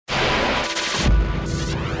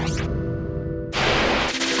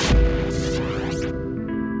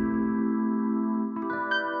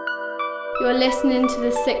You're listening to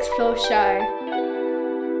The Sixth Floor Show.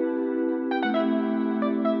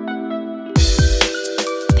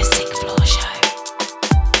 The Sixth Floor Show.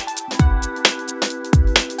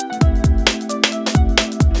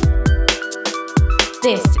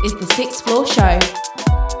 This is The Sixth Floor Show.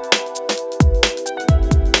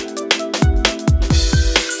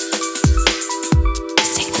 The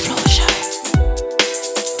Sixth Floor Show.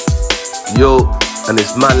 Yo, and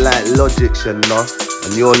it's man like Logic, you know.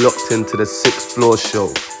 And you're locked into The Sixth Floor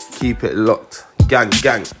Show. Keep it locked. Gang,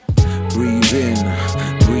 gang. Breathe in,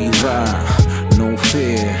 breathe out. No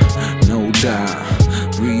fear, no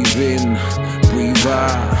doubt. Breathe in, breathe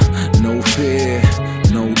out. No fear,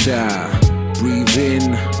 no doubt. Breathe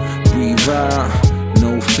in, breathe out.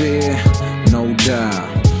 No fear, no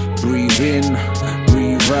doubt. Breathe in,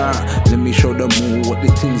 breathe out. Let me show them all what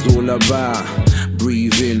the thing's all about.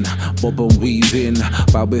 Breathe in, bob and weave in.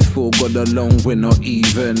 But before God alone, we're not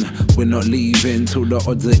even. We're not leaving till the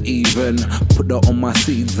odds are even. Put that on my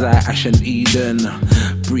seeds like Ash and Eden.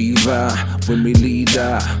 Breathe out, when we lead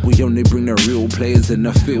out. We only bring the real players in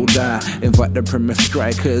the field out. Invite the Premier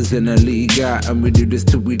strikers in the league out. And we do this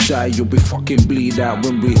till we die, you'll be fucking bleed out.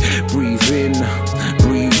 When we breathe in,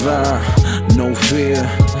 breathe out. No fear,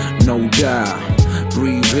 no doubt.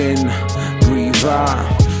 Breathe in, breathe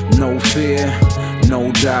out. No fear,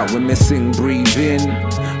 no doubt. When we sing, breathe in,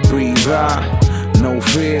 breathe out. No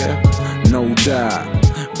fear, no doubt.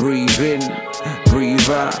 Breathe in, breathe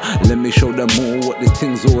out. Let me show them all what this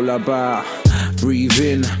thing's all about. Breathe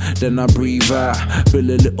in, then I breathe out. Build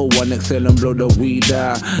a little one, exhale and blow the weed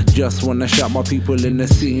out. Just wanna shout my people in the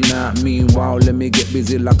scene out. Meanwhile, let me get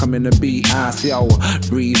busy like I'm in a beat house, yo.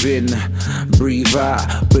 Breathe in, breathe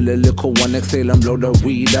out. Build a little one, exhale and blow the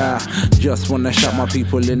weed out. Just wanna shout my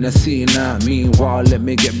people in the scene out. Meanwhile, let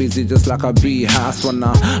me get busy just like a bee house.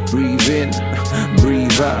 Wanna breathe in,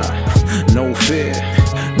 breathe out. No fear,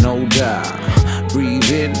 no doubt.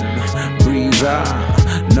 Breathe in, breathe out.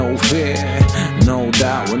 No fear, no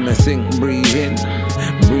doubt. When I sing, breathe in,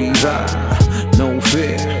 breathe out. No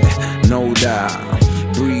fear, no doubt.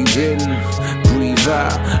 Breathe in, breathe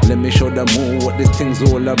out. Let me show them all what this thing's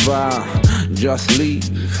all about. Just leave,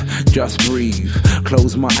 just breathe.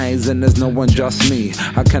 Close my eyes and there's no one, just me.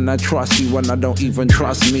 How can I trust you when I don't even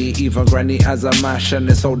trust me? Even granny has a mash and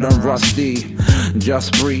it's old and rusty.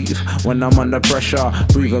 Just breathe when I'm under pressure.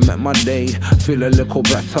 Breathe and make my day feel a little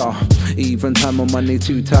better. Even time and money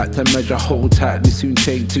too tight to measure. Hold tight, we soon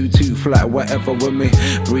take two flight, whatever. When we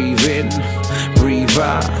breathe in, breathe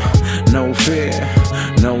out. No fear,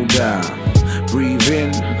 no doubt. Breathe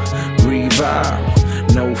in, breathe out.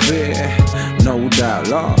 No fear, no doubt.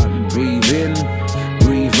 Lord, breathe in,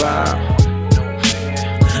 breathe out.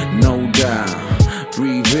 No doubt.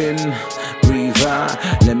 Breathe in, breathe out.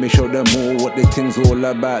 Let me show them all what the thing's all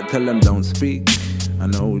about. Tell them don't speak, I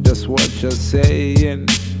know just what you're saying.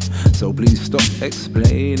 So please stop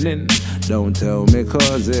explaining. Don't tell me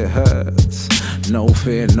cause it hurts. No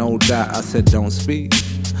fear, no doubt. I said don't speak,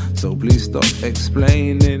 so please stop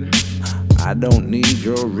explaining. I don't need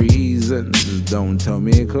your reasons. Just don't tell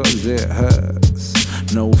me cause it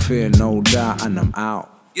hurts. No fear, no doubt, and I'm out.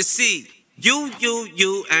 You see, you,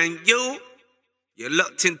 and you. You're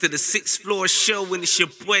locked into the Sixth Floor Show, and it's your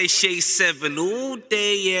boy Shay 7 all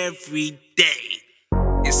day, every day.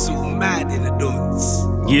 It's so mad in the dudes.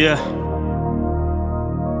 Yeah.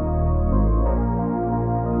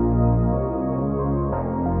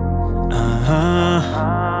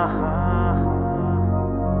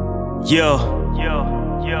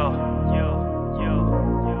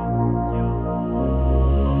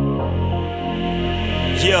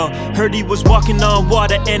 Yo, heard he was walking on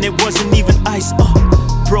water and it wasn't even ice.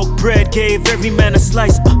 Broke bread, gave every man a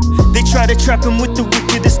slice. They tried to trap him with the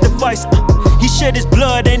wickedest device. He shed his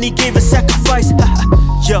blood and he gave a sacrifice.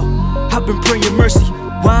 Yo, I've been praying mercy.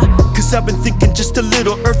 Why? Cause I've been thinking just a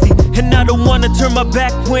little earthy. And I don't wanna turn my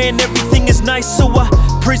back when everything is nice. So I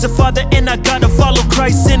praise the Father and I gotta follow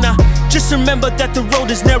Christ. And I just remember that the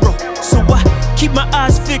road is narrow. So I keep my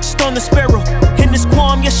eyes fixed on the sparrow. In this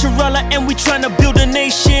Quam, Yesharala, and we tryna build a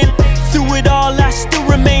nation. Through it all, I still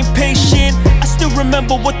remain patient. I still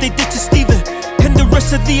remember what they did to Stephen and the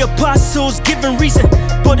rest of the apostles giving reason.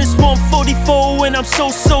 But it's 144 and I'm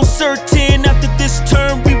so certain. After this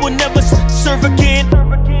term we will never serve again.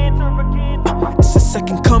 It's the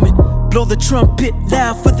second coming. Blow the trumpet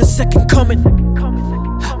loud for the second coming.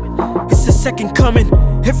 It's the second coming.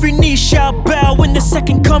 Every knee shall bow in the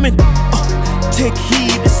second coming. Take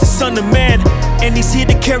heed, it's the Son of Man, and he's here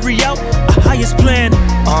to carry out a highest plan.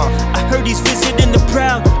 I heard he's visiting the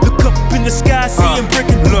proud. Look up in the sky, see him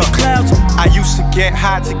breaking through the clouds. I used to get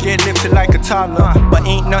high to get lifted like a toddler, but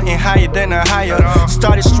ain't nothing higher than a higher.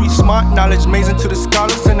 Started street smart, knowledge amazing to the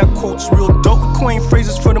scholars, and I quotes real dope, coin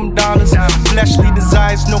phrases for them dollars. Fleshly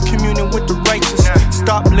desires, no communion with the righteous.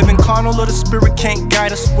 Stop living carnal or the spirit can't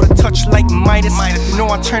guide us with a touch like Midas. You know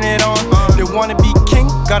I turn it on. They wanna be king,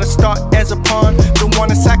 gotta start as a pawn. Don't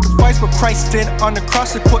wanna sacrifice what Christ did on the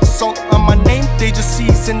cross. They put salt on my name, they just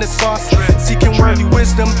season the sauce. Seeking worldly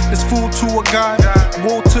wisdom, is fool to a God.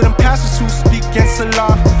 Woe to them pastors who speak against the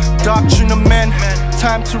law. Doctrine of men,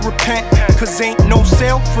 time to repent, cause ain't no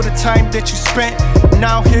sale for the time that you spent.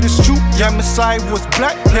 Now hear this truth, yeah, Messiah was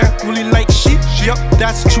black, yeah, really like sheep, yup,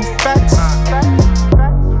 that's true facts.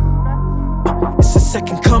 It's the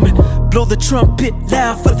second coming, blow the trumpet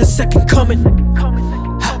loud for the second coming.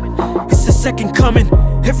 It's the second coming,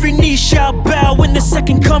 every knee shall bow in the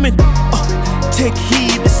second coming. Take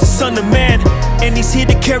heed, it's the Son of Man, and he's here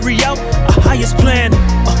to carry out our highest plan.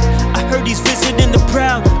 I heard he's visiting the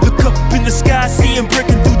proud, look up in the sky, see him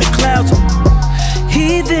breaking through the clouds.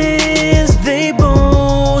 Heathens, they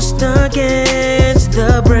boast against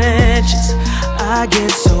the branches. I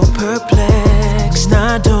get so perplexed,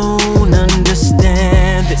 I don't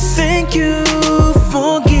understand this. Thank you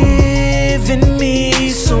for giving me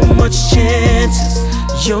so much chances.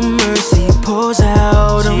 Your mercy pours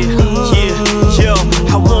out on me. Yo,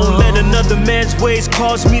 I won't let another man's ways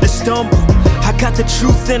cause me to stumble. I got the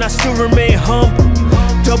truth and I still remain humble.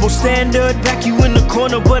 Double standard, back you in the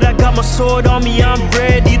corner, but I got my sword on me, I'm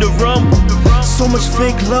ready to rumble. So much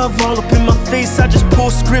fake love all up in my face, I just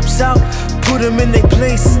pull scripts out, put them in their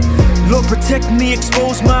place. Lord protect me,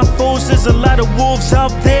 expose my foes, there's a lot of wolves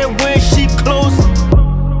out there wearing sheep clothes.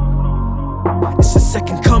 It's the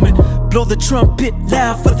second coming, blow the trumpet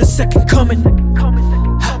loud for the second coming.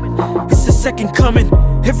 It's the second coming,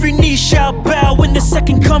 every knee shall bow in the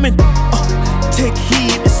second coming. Take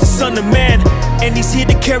heed, it's the Son of Man, and he's here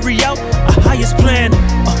to carry out our highest plan.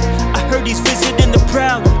 I heard he's visiting the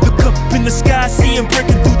proud, look up in the sky, see him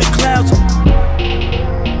breaking through the clouds.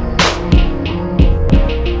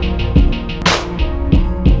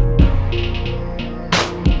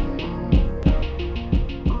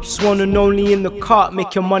 Just one and only in the cart,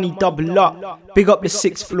 make your money double up. Big up the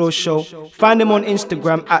 6th Floor Show. Find them on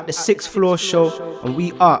Instagram at the 6th Floor Show, and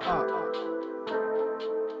we up.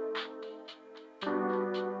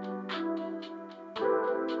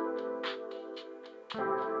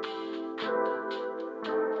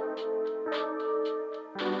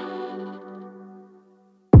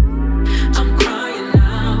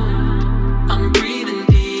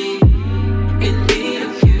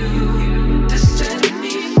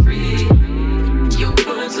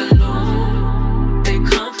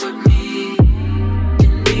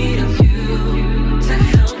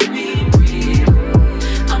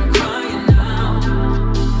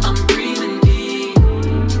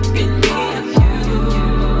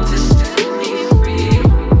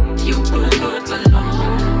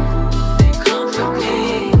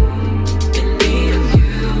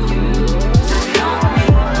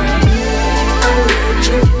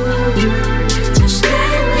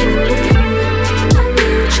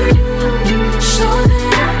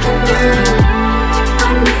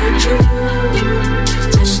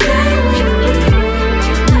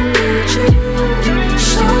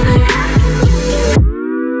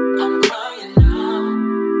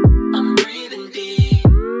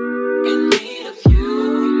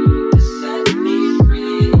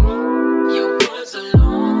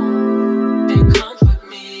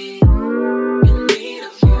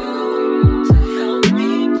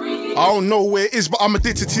 But I'm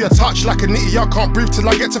addicted to your touch like a nitty. I can't breathe till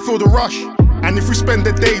I get to feel the rush. And if we spend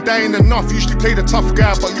the day, that ain't enough. Usually play the tough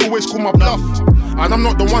guy, but you always call my bluff. And I'm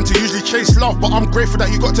not the one to usually chase love, but I'm grateful that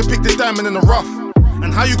you got to pick this diamond in the rough.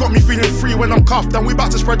 And how you got me feeling free when I'm cuffed, and we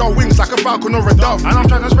about to spread our wings like a falcon or a dove. And I'm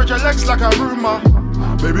trying to spread your legs like a rumor.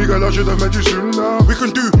 Baby girl, I should have met you sooner. We can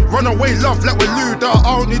do runaway love like we're Luda.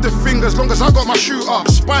 I don't need the thing as long as I got my shooter.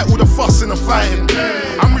 Despite all the fuss and the fighting,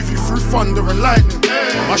 I'm with you through thunder and lightning.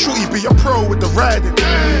 I should you be a pro with the riding.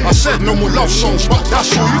 I said no more love songs, but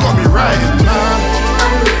that's all you got me riding. I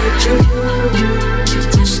need you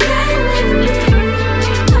to stay with me.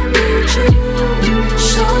 I need you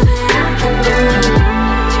so that I can do.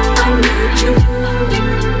 I need you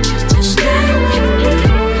to stay with me.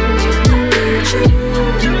 I need you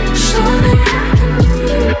so that I can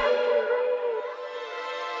do.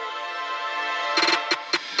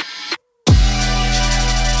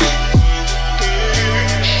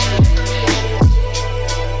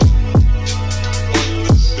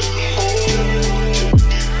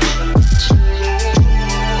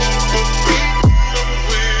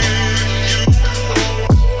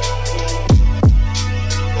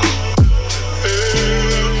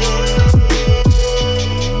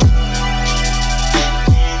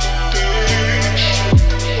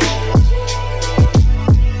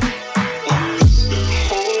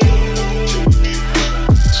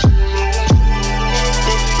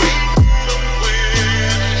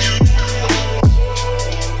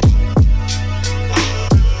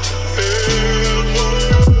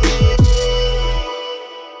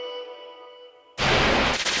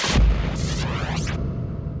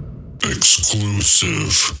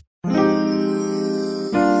 Exclusive.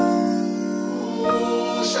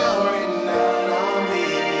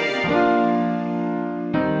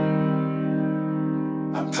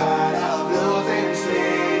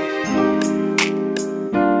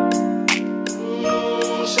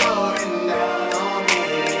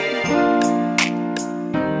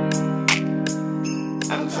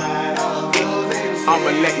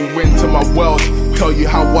 I'ma let you into my world, tell you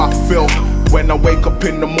how I feel. When I wake up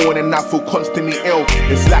in the morning, I feel constantly ill.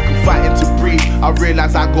 It's like I'm fighting to breathe, I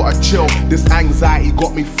realize I gotta chill. This anxiety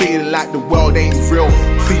got me feeling like the world ain't real.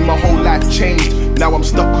 See, my whole life changed, now I'm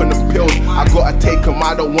stuck on them pills. I gotta take them,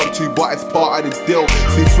 I don't want to, but it's part of the deal.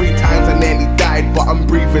 See, 3 times I nearly died, but I'm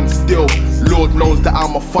breathing still. Lord knows that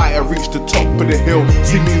I'm a fighter, reach the top of the hill.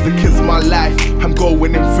 See, music is my life, I'm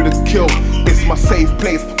going in for the kill. It's my safe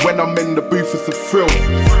place, when I'm in the booth it's a thrill.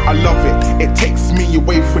 I love it, it takes me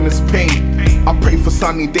away from this pain. I pray for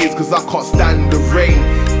sunny days cause I can't stand the rain.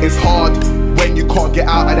 It's hard when you can't get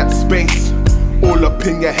out of that space. All up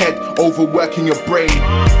in your head, overworking your brain.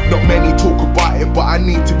 Not many talk about it, but I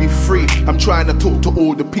need to be free. I'm trying to talk to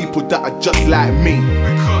all the people that are just like me.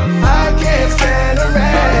 I can't stand the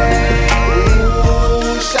rain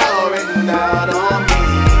showering out on me.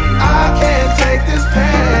 I can't take this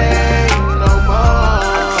pain no more.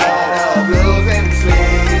 Tired of losing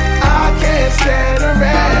sleep. I can't stand the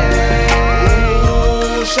rain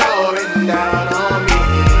showering down on me.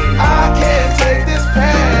 I can't take this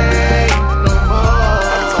pain no more.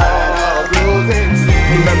 Tired of losing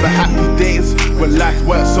sleep. Remember happy days when life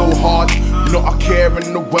worked so hard. Not a care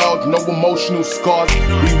in the world, no emotional scars.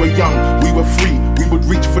 We were young, we were free, we would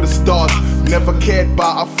reach for the stars. Never cared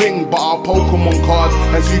about a thing but our Pokemon cards.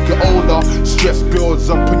 As you get older, stress builds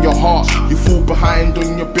up in your heart. You fall behind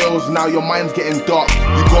on your bills, now your mind's getting dark.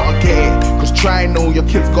 You gotta get it, cause try and know your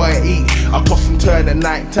kids gotta eat. I toss and turn at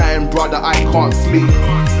night time, brother, I can't sleep.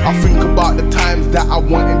 I think about the times that I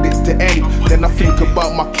wanted it to end. Then I think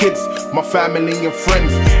about my kids, my family and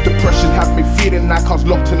friends. Depression had me feeling like I was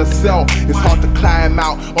locked in a cell. It's hard to climb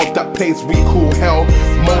out of that place we call hell.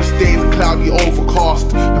 Most days cloudy,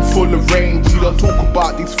 overcast and full of rain. We don't talk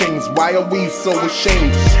about these things, why are we so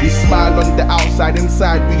ashamed? We smile on the outside,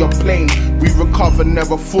 inside we are plain. We recover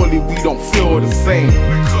never fully, we don't feel the same. I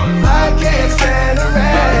can't stand the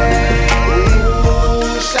rain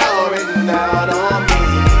showering out on me.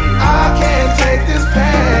 I can't take this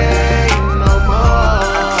pain no more.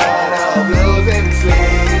 Tired of losing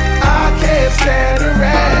sleep. I can't stand the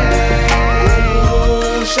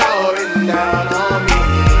rain showering down on me.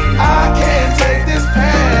 I can't take this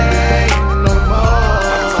pain no more.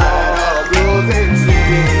 Tired of losing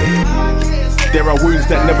sleep. There are wounds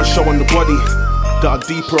that never show on the body, that are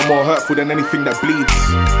deeper and more hurtful than anything that bleeds.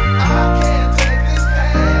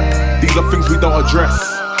 These are things we don't address.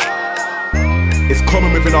 It's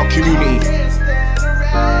common within our community.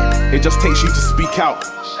 It just takes you to speak out,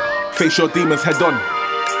 face your demons head on.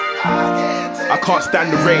 I can't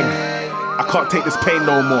stand the rain, I can't take this pain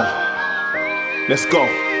no more. Let's go.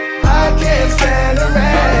 I can't stand the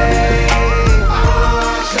rain.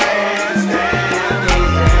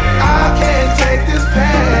 I can't take this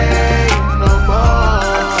pain no more.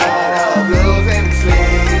 Tired of losing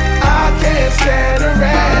sleep. I can't stand the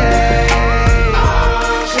rain.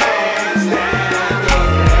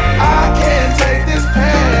 I can't take this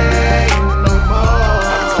pain no more.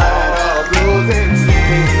 Tired of losing sleep.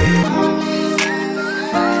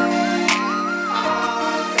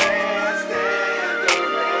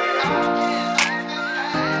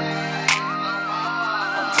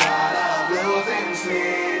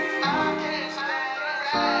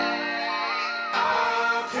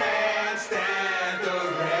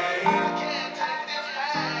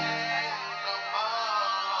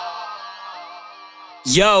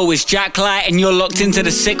 Yo, it's Jack Light and you're locked into the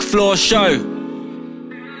 6th Floor Show.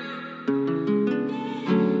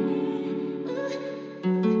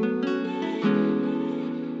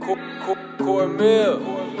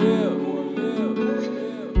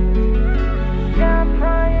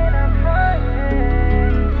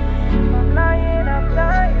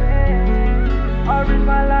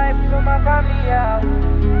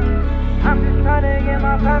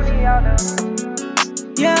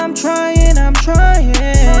 Yeah, I'm trying. If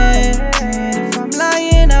I'm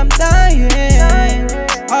lying, I'm dying.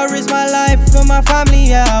 I risk my life for my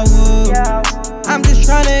family, I would. I'm just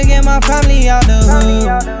trying to get my family out the hood.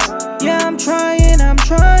 Yeah, I'm trying.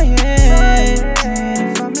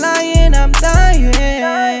 If I'm lying, I'm dying.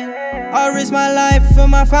 I risk my life for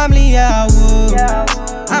my family, I would.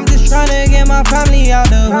 I'm just trying to get my family out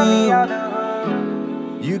the hood.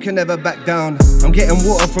 You can never back down. I'm getting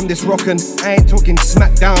water from this rock and I ain't talking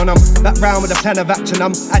smack down. I'm back round with a plan of action.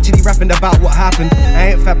 I'm actually rapping about what happened.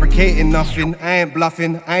 I ain't fabricating nothing, I ain't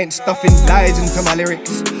bluffing, I ain't stuffing lies into my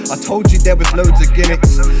lyrics. I told you there was loads of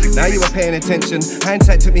gimmicks. Now you are paying attention.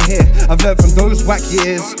 Hindsight took me here. I've learned from those whack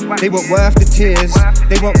years. They weren't worth the tears,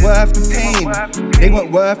 they weren't worth the pain, they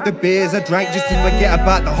weren't worth the beers I drank just to forget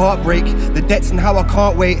about the heartbreak, the debts and how I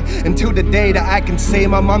can't wait until the day that I can say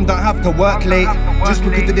my mum don't have to work late just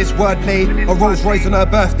because of this wordplay. A Rolls Royce on her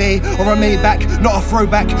birthday or a Maybach, not a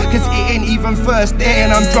throwback, cause it ain't even first day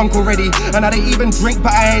and I'm drunk already. And I don't even drink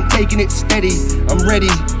but I ain't taking it steady. I'm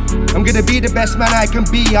ready, I'm gonna be the best man I can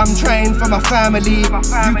be. I'm trying for my family.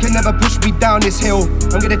 You can never push me down this hill.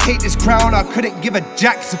 I'm gonna take this crown, I couldn't give a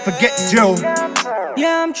jack, so forget Jill.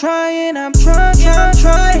 Yeah, I'm trying. I'm lying,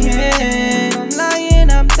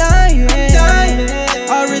 I'm dying.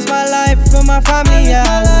 I risk my life for my family,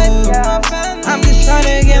 I'm just trying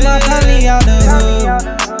to get my family out the hood.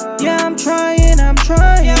 Yeah, I'm trying. I'm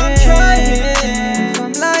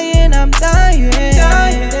lying, I'm dying.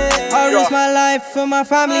 I risk my life for my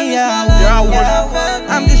family,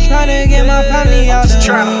 I'm just trying to get my family out the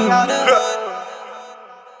hood.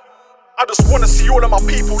 I just wanna see all of my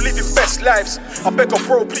people living best lives. I beg of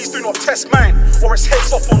bro, please do not test mine, or it's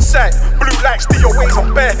heads off on sight. Blue lights, DOAs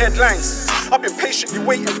on bare headlines. I've been patiently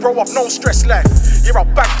waiting, bro, I've known stress life. Yeah, I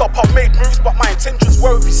backed up, I've made moves, but my intentions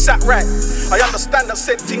won't be sat right. I understand that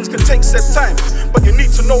said things can take said time, but you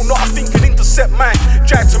need to know not a thing can intercept mine.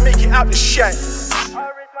 Try to make it out this shit.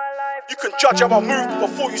 You can judge how I move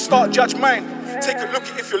before you start judge mine. Take a look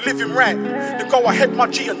at if you're living right. Then go ahead, my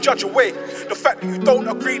G, and judge away. The fact that you don't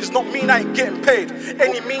agree does not mean I ain't getting paid.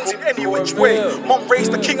 Any means in any which way. Mom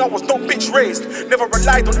raised the king, I was not bitch raised. Never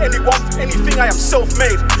relied on anyone for anything, I am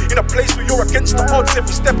self-made. In a place where you're against the odds,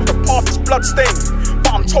 every step of the path is blood-stained.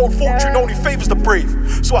 But I'm told fortune only favours the brave,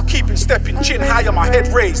 so I keep it stepping, chin higher, my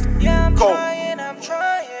head raised. Go.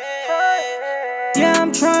 Yeah,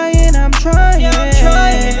 I'm trying. I'm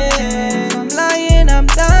lying, I'm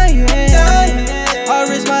dying. I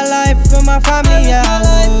risk my life for my family,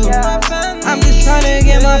 I'm just trying to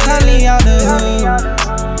get my family out the hood.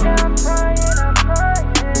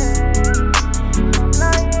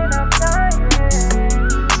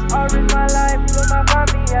 I risk my life for my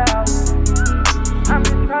family, I'm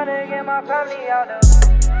just trying to get my family out the hood.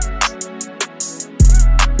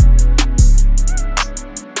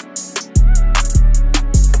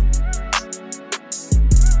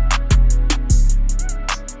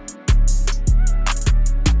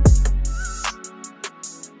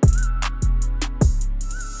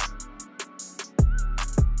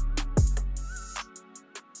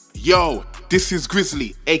 Yo, this is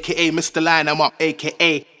Grizzly, aka Mr. Line 'em Up,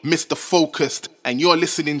 aka Mr. Focused, and you're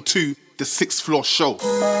listening to The Sixth Floor Show.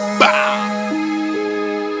 Bah!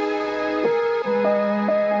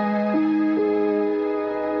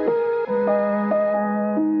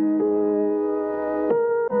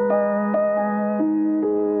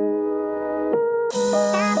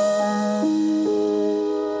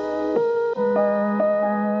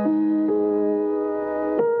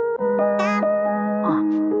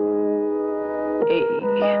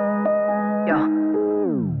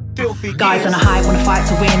 Guys on a high, wanna fight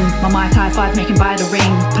to win. My Muay Thai fights making by the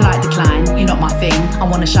ring. Polite decline, you're not my thing. I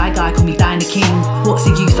want a shy guy, call me Dinah King. What's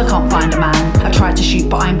the use, I can't find a man. I tried to shoot,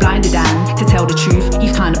 but I'm blinded and to tell the truth,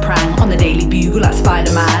 he's kinda prang. On the Daily Bugle like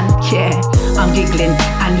Spider-Man. Yeah, I'm giggling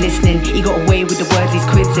and listening. He got away with the words he's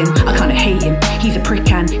quizzing. I kinda hate him, he's a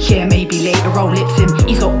prick and yeah, maybe later roll lips him.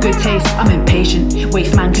 He's got good taste, I'm impatient.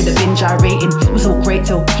 Waste man could have been gyrating. Was all great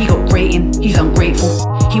till he got grating. He's ungrateful.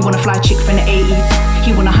 He wanna fly chick from the 80s.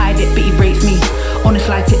 He wanna hide it, but he rates me. On a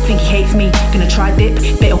slide tip, think he hates me. Gonna try dip,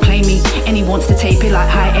 bet he'll claim me. And he wants to tape it like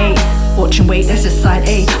high A. Watch and wait, that's just side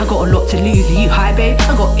A. I got a lot to lose, are you high babe?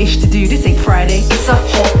 I got ish to do, this ain't Friday. It's a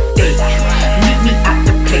hot day, meet me at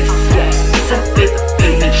the place. Yeah, it's a big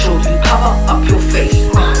day, make sure you cover up your face.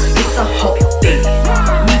 It's a hot day,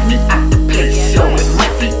 meet me at the place. Yo, it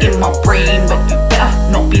might be in my brain, but you better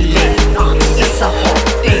not be late. It's a hot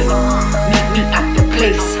day, meet me at the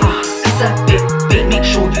place. It's a big day, make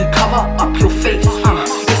sure you cover up your face.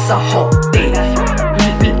 It's a hot day,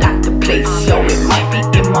 meet me at the place. Yo, it might be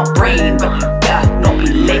in my brain, but you better not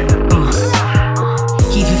be late.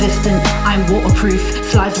 He's resistant, I'm waterproof.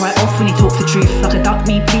 Slides right off when he talks the truth. Like a duck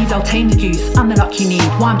me, please, I'll tame the goose. I'm the luck you need,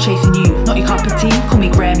 why I'm chasing you. Not your cup of tea, call me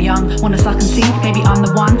Graham Young. Wanna suck and see, maybe I'm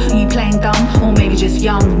the one. Are you playing dumb, or maybe just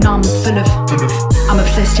young, numb, full of I'm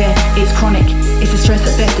obsessed, yeah, it's chronic. It's a stress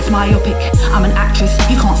at best, it's myopic. I'm an actress,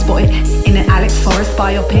 you can't spot it. In an Alex Forrest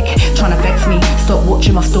biopic, trying to vex me. Stop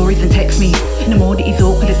watching my stories and text me. In the more that he's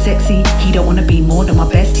awkward as sexy. He don't wanna be more than my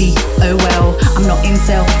bestie. Oh well, I'm not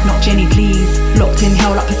incel, not Jenny please. Locked in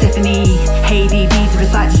hell like Persephone. Hey DV's a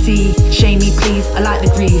sight to see. Shame me please, I like the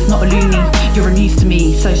breeze, not a loony. You're a muse to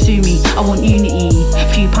me, so sue me. I want unity.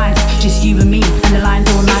 Few pints, just you and me. And the lines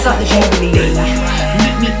all night like the Jubilee.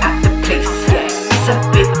 Meet me at the place. It's a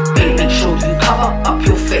bit big, make sure you cover up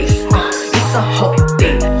your face. It's a hot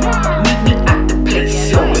day. Meet me at the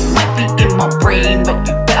place. Yo, it might be in my brain, but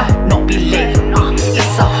you better not be late.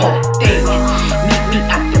 It's a hot day. Meet me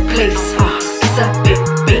at the place. It's a bit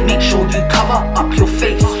big, make sure you cover up your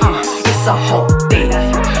face. It's a hot day.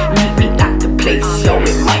 Meet me at the place. Yo,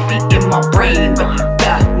 it might be in my brain, but you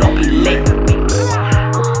better not be late.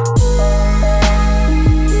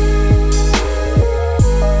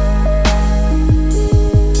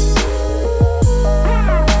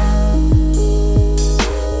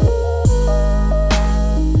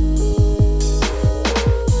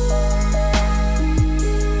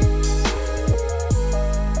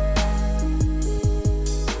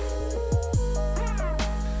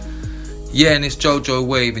 Yeah, and it's Jojo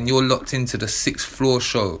Wave, and you're locked into the 6th Floor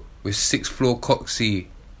show with 6th Floor Coxie.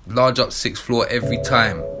 Large up 6th Floor every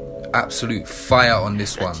time. Absolute fire on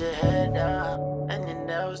this one.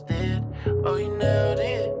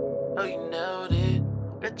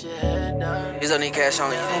 It's only cash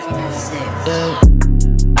only.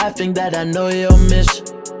 I think that I know your mission.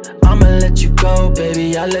 I'ma let you go,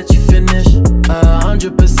 baby, I'll let you finish.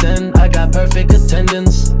 100%, I got perfect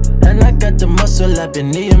attendance. And I got the muscle, I've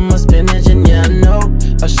been eating my spinach. And yeah, I know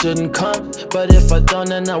I shouldn't come, but if I don't,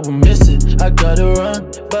 then I will miss it. I gotta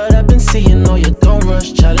run, but I've been seeing all your don't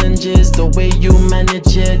rush challenges. The way you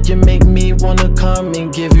manage it, you make me wanna come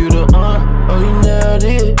and give you the oh, you nailed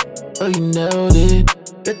it, oh, you nailed it.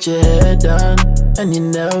 Got your hair done, and your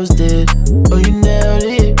nails did. Oh, you nailed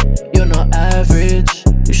it, you're not average.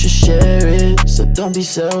 You should share it, so don't be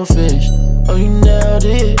selfish. Oh, you nailed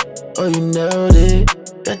it, oh, you nailed it.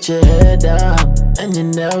 Got your head down, and your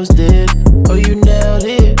nails did. Oh, you nailed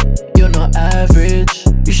it, you're not average.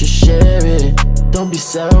 You should share it, don't be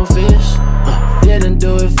selfish. Didn't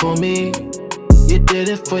do it for me, you did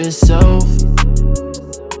it for yourself.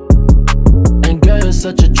 And girl, you're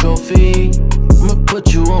such a trophy, I'ma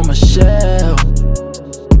put you on my shelf.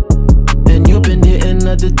 And you've been hitting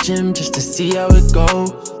at the gym just to see how it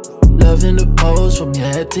goes. Loving the pose from your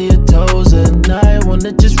head to your toes. And I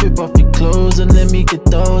wanna just rip off your clothes and let me get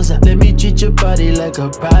those out. Let me treat your body like a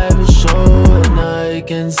private show. And I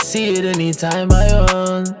can see it anytime I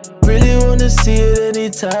want. Really wanna see it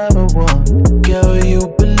anytime I want. Girl, you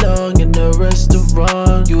belong in the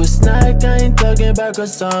restaurant. You a snack, I ain't talking about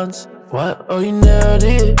croissants. What? Oh, you nailed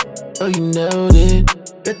it, oh, you nailed it.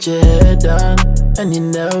 Got your hair done, and your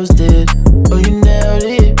nails did. Oh, you nailed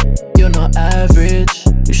it, you're not average.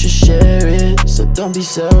 You should share it, so don't be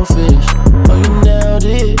selfish. Oh, you nailed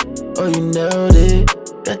it, oh, you nailed it.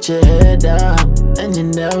 Got your hair down, and your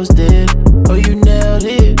nails did. Oh, you nailed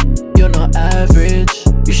it, you're not average.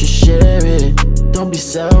 You should share it, don't be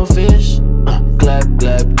selfish. Clap,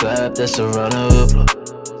 clap, clap, that's a round of applause.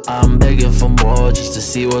 I'm begging for more just to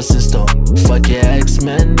see what's in store. Fuck your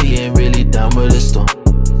ex-man, he ain't really down with the storm.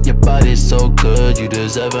 Your body's so good, you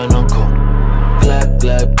deserve an encore. Clap,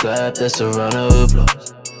 clap, clap, that's a round of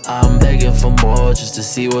applause. I'm begging for more just to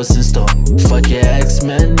see what's in store. Fuck your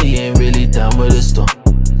ex-man, he ain't really down with the storm.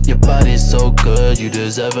 Your body's so good, you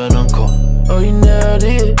deserve an encore. Oh, you nailed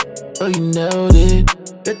it, oh, you nailed it.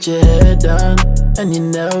 Got your hair done, and your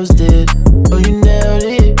nails did. Oh, you nailed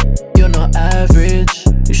it, you're not average.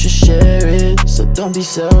 You should share it, so don't be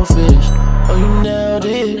selfish. Oh, you nailed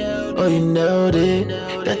it, oh, you nailed it.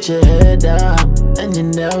 Got your head down, and your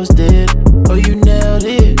nails did. Oh, you nailed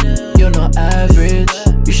it, you're not average.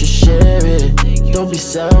 You should share it, don't be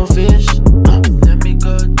selfish. Let me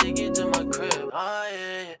go take you to my crib, oh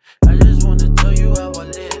yeah. I just wanna tell you how I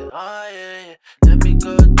live, oh yeah. Let me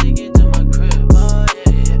go take you to my crib, oh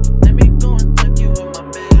yeah. Let me go and tuck you in my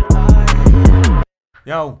bed, oh yeah.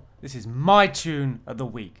 Yo, this is my tune of the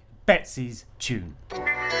week, Betsy's tune.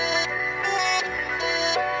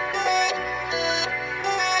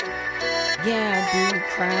 Yeah, I do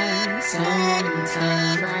cry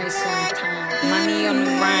sometimes. Money on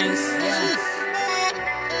the rise, yeah.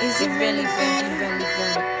 Is it really relevant?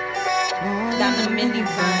 Down the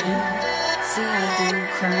minivan. See, I do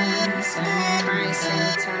cry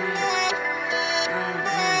sometimes.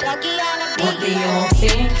 What they all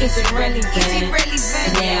think, is it relevant?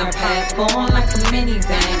 And yeah, I pack on like a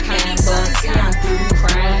minivan. Candy bus, see, I do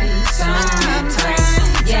cry sometimes.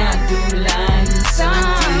 Yeah, I do lie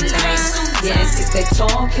sometimes. Yes, if they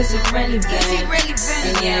talk, is it relevant?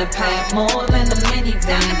 And yeah, I pack more than the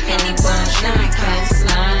minivan. Candy bus, now I can't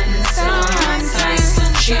slide.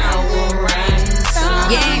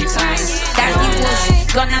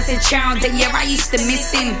 a child, and yeah, I used to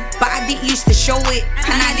miss him, but I didn't used to show it,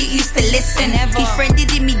 and I didn't used to listen. He friendly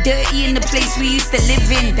did me dirty in the place we used to live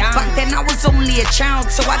in. Back then I was only a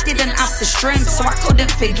child, so I didn't have the strength, so I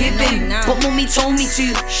couldn't forgive him. But mommy told me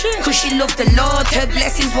to, cause she loved the Lord, her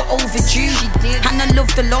blessings were overdue. And I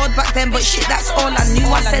loved the Lord back then, but shit, that's all I knew.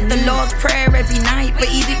 I said the Lord's Prayer every night, but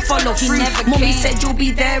he didn't follow through. Mommy said you'll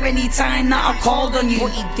be there anytime that I called on you,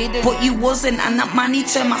 but you wasn't, and that money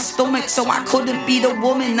turned my stomach, so I couldn't be the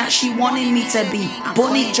woman that she wanted me to be.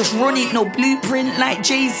 Bunny, just run it, no blueprint like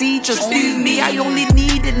Jay-Z, just do me. I only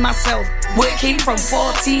needed myself, working from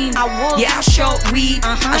 14. Yeah, I shot weed,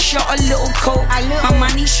 I shot a little coke, my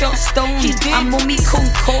money shot stone, and mommy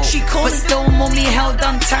couldn't cope, but still mommy held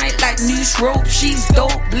on tight like noose rope. She's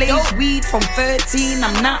dope, blaze weed from 13,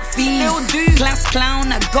 I'm not fiend. Class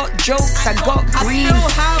clown, I got jokes, I got green,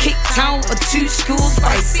 kicked out of 2 schools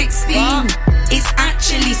by 16. It's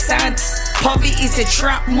actually sad, poverty's a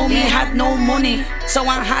trap. Mommy had no money, so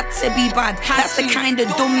I had to be bad. That's the kind of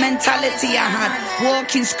dumb mentality I had.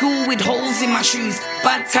 Walking school with holes in my shoes,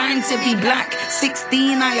 bad time to be black.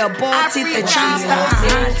 16 I aborted the chance that I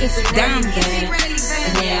had. Damn.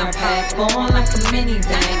 And yeah, I pack on like a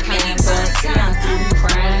minivan. Can't bust, yeah, I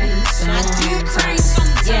do cry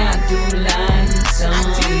sometimes. Yeah, I do lie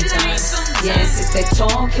sometimes. Yes, it's that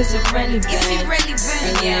talk is irrelevant.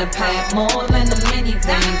 And yeah, I pack more than a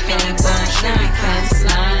minivan. Can't bust, now I can't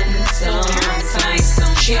slide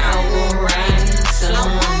sometimes. Shit, I will ride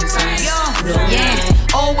sometimes. Yeah,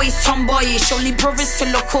 always tomboyish, only brothers to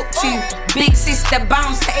look up to. Big sister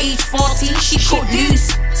bounced to age 14, she cut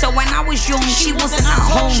loose. So when I was young, she wasn't at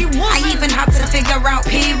home. I even had to figure out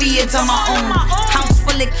periods on my own. House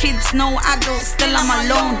full of kids, no adults, still I'm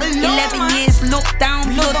alone. 11 years, looked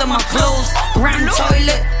down, blood on my clothes. Ran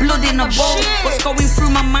toilet, blood in a bowl. What's going through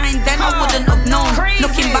my mind then I wouldn't have known.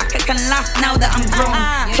 Looking back I can laugh now that I'm grown.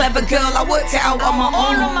 Clever girl, I worked it out on my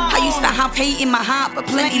own. I used to have hate in my heart, but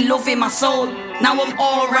plenty love in my soul. Now I'm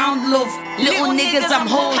all around love, little niggas I'm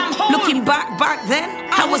home. Looking back then,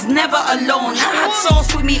 I was never alone. I had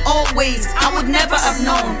sauce with me always, I would never have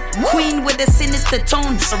known. Queen with a sinister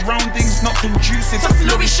tone, surroundings not conducive to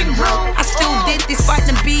flourish and grow. I still did despite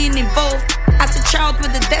them being involved. As a child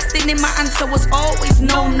with a destiny, my answer was always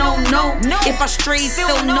no, no, no. If I strayed,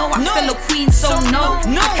 still no, I'm still a queen, so no.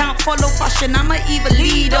 I can't follow fashion, I'ma either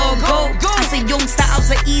lead or go. As a youngster, I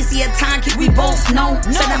was an easier target, we both know.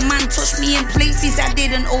 So the man touched me in places I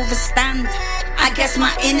didn't overstand. I guess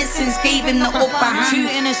my innocence gave him the upper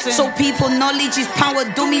hand. So people, knowledge is power,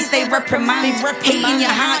 dummies they reprimand. Hate in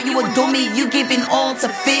your heart, you a dummy, you giving all to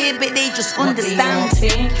fear, but they just understand.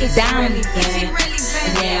 Damn.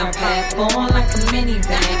 And yeah, I pack on like a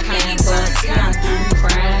minivan. Can't bust, yeah, I do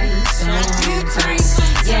cry sometimes.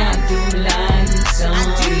 Yeah, I do lie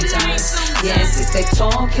sometimes. Yes, it's that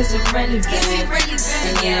talk is irrelevant.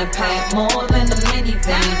 And yeah, I pack more than a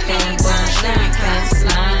minivan. Can't bust, now I can't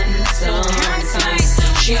slide sometimes.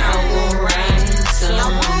 Shit, I will ride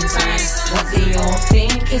sometimes. What do y'all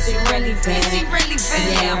think is irrelevant? And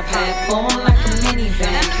yeah, I pack more like a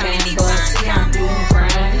minivan. Can't bust, yeah, I do cry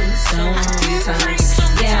sometimes.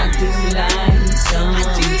 Yeah, I do lie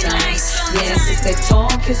sometimes. Yes, it's that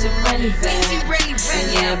talk is irrelevant. And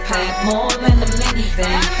yeah, I pack more than a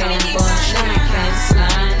minivan. Can't bust, now I can't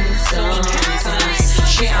slide sometimes.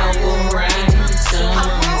 Shit, I will ride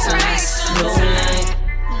sometimes. No lie.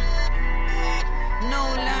 No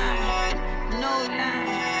lie, no lie,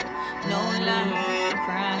 no lie.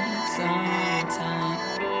 Cry sometimes.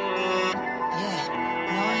 Yeah,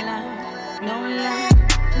 no lie, no lie,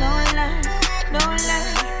 no lie, no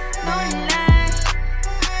lie, no lie.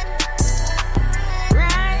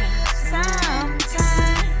 Cry sometimes.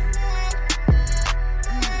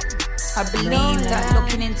 I believe that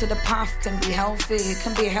looking into the past can be healthy. It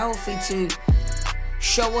can be healthy to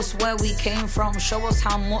show us where we came from, show us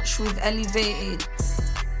how much we've elevated.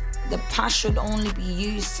 The past should only be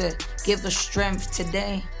used to give us strength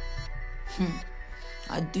today.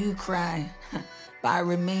 I do cry, but I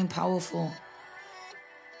remain powerful.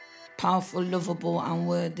 Powerful, lovable, and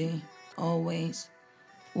worthy, always.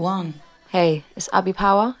 One. Hey, it's Abby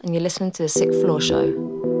Power, and you're listening to The Sixth Floor Show.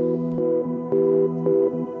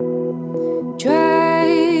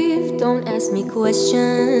 Drive, don't ask me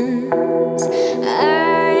questions.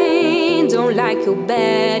 I don't like your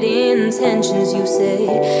bad intentions, you say.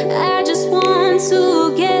 I just want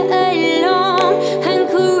to get along and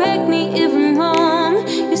correct me if I'm wrong.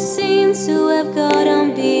 You seem to have got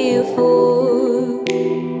on before.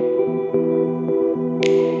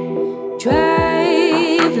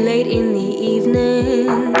 Drive late in the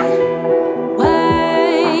evening.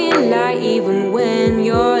 Why lie even when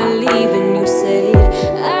you're leaving? You say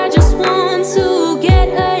I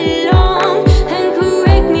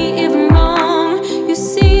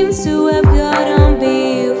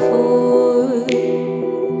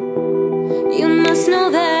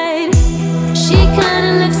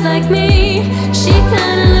She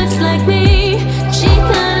kinda looks like me. She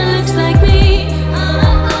kinda looks like me.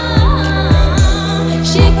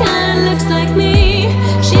 She kinda looks like me.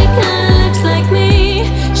 She kinda looks like me.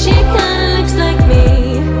 She kinda looks like me.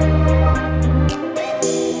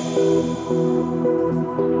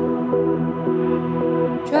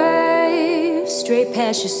 Drive straight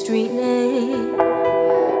past your street name.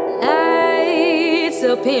 Lights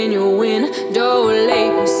up in your window,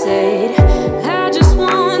 late you said. I just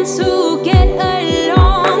want to get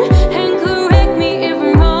along and correct me if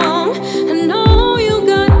I'm wrong. I know you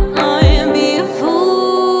got mine, be a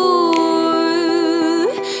fool.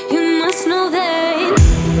 You must know that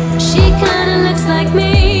she kinda looks like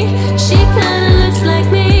me. She kinda looks like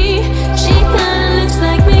me. She kinda looks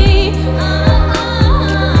like me.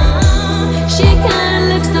 She kinda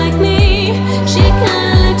looks like me. She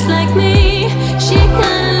kinda looks like me. She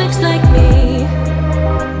kinda looks like me.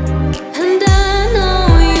 And I know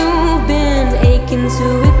you've been aching to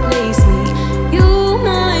replace me. You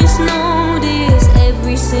must notice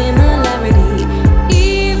every similarity.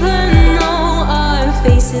 Even though our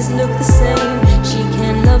faces look the same, she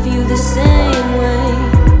can love you the same way.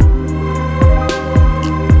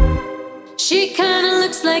 She kinda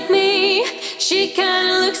looks like me. She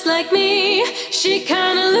kinda looks like me. She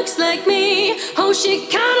kinda looks like me. Oh, she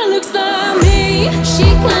kinda looks like me. She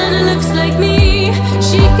kinda looks like me.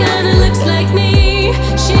 She kinda looks like me.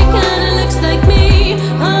 She kinda looks like me.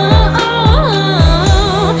 Oh,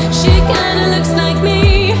 she kinda looks like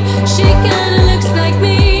me. She kinda looks like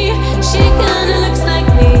me. She kinda looks like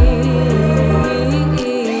me.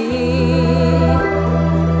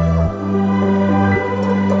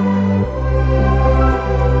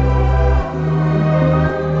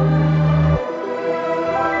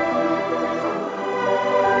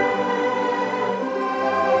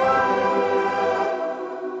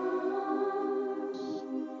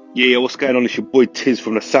 Yeah, what's going on? It's your boy Tiz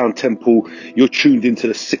from the Sound Temple. You're tuned into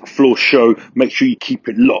the 6th Floor Show. Make sure you keep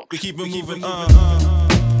it locked. We keep it moving,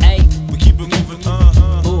 Hey, we keep it moving,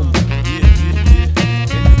 Boom.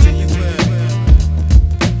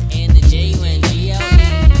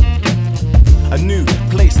 A new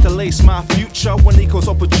place to lace my future. One equals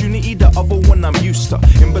opportunity, the other one I'm used to.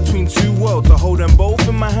 In between two worlds, I hold them both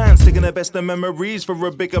in my hands. Taking the best of memories for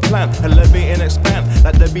a bigger plan. Elevate and expand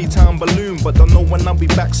like the B-Town balloon. But don't know when I'll be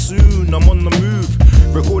back soon. I'm on the move.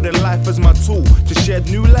 Recording life as my tool to shed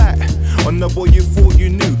new light on the boy you thought you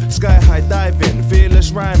knew. Sky high diving,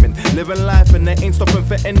 fearless rhyming. Living life and they ain't stopping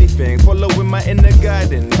for anything. Following my inner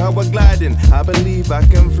guiding, power gliding. I believe I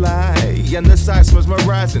can fly. And the sights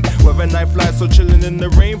mesmerizing. Whether night flies so chilling in the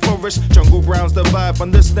rainforest. Jungle grounds the vibe,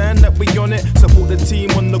 understand that we on it. Support the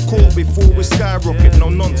team on the court before we skyrocket. No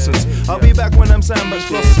nonsense. I'll be back when I'm sandwich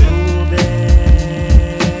flossing.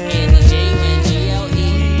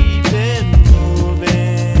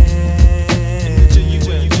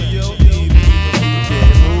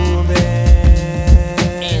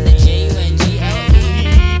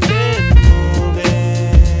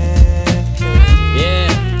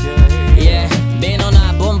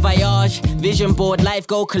 Vision board, life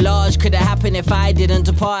go collage. Could have happened if I didn't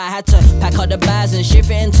depart. I had to pack up the bags and shift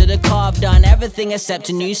it into the car. I've done everything except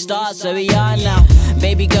a new start, so we are now.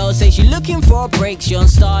 Baby girl says she looking for a break. She on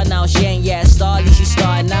star now, she ain't yet a star, at least she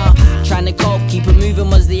started now. Trying to cope, keep it moving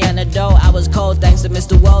was the antidote. I was cold thanks to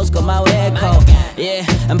Mr. Wells, got my hair cold. Yeah,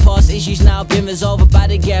 and past issues now been resolved. About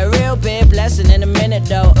to get a real big blessing in a minute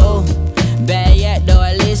though. Oh, bad yet though,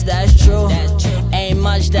 at least that's true. Ain't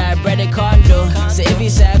much that I brother can't do. So if you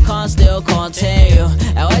say I can't, still continue.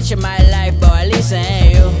 I watch in my life, bro, at least I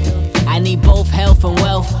ain't you. I need both health and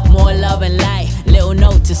wealth, more love and light. Little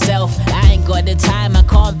note to self, I ain't got the time, I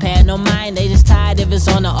can't pay no mind. They just tired if it's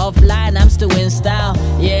on or offline, I'm still in style.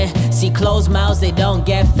 Yeah, see closed mouths, they don't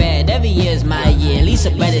get fed. Every year's my year, at least I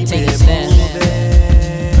better take a stand.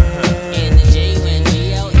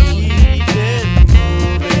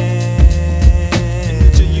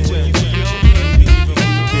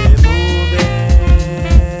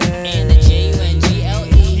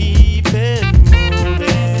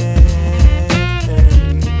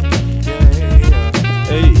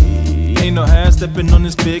 Stepping on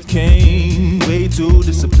this big cane, way too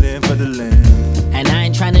disciplined for the land. And I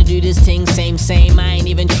ain't trying to do this thing same. I ain't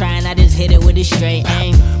even trying, I just hit it with a straight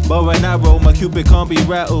aim. But when I roll, my cupid can't be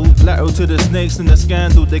rattled. Lateral to the snakes and the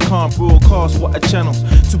scandal. They can't broadcast what a channel.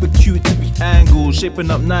 Too acute to be angled. Shaping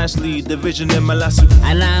up nicely, the vision in my lasso.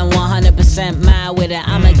 And I'm 100% mad with it.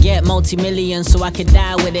 I'ma get multi-million so I can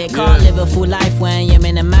die with it. Can't live a full life when you're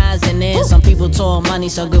minimizing it. Some people talk money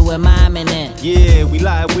so good with miming it. Yeah, we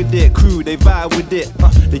lie with it. Crew, they vibe out with it.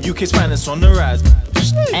 The UK's finest on the rise.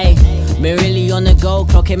 Hey, me really on the go,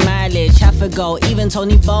 clocking mileage. Half a go, even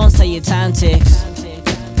Tony Bones tell you time ticks.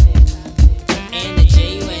 And the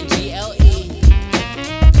J-U-N-G-L-E.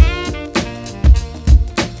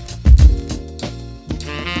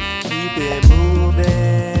 Keep it moving.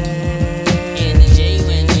 And the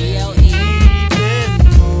J-U-N-G-L-E. Keep it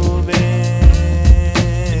moving.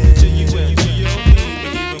 And the J-U-N-G-L-E.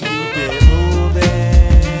 Keep it moving.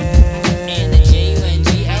 And the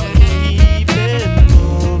J-U-N-G-L-E. Keep it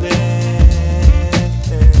moving.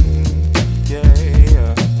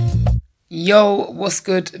 Yeah. Yo, what's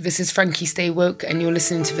good? This is Frankie Stay Woke and you're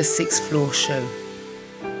listening to The Sixth Floor Show.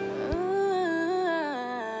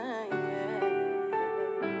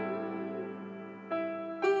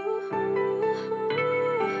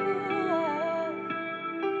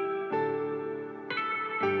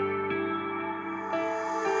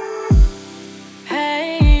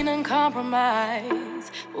 Pain and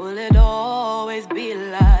compromise, will it always be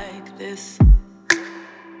like this?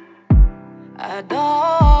 I'd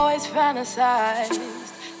always fantasized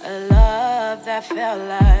a love that felt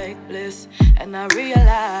like bliss, and I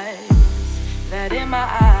realized that in my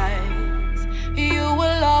eyes you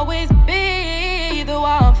will always be the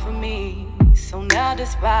one for me. So now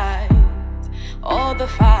despite all the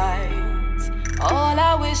fights, all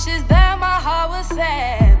I wish is that my heart would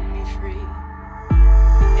set me free.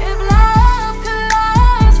 If love could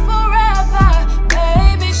last forever,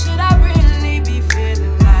 baby, should I really be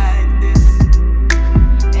feeling like this?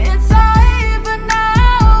 It's either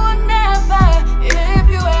now or never. If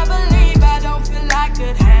you ever leave, I don't feel I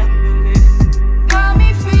could handle it. Got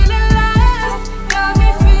me feeling lost, got me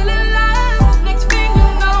feeling lost. Next thing you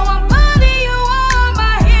know, I'm putting you on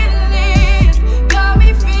my hit list. Got me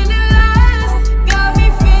feeling lost, got me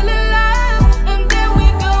feeling lost. And then we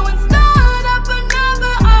go and start up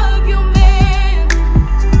another argument.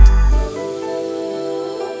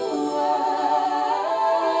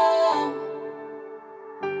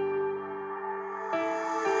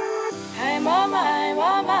 Hey mama, hey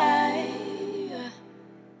mama,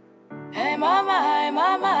 hey mama, hey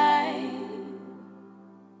mama,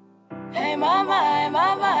 hey mama, hey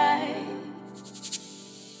mama,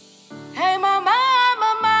 hey mama,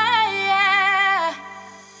 mama, yeah.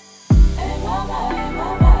 Hey mama,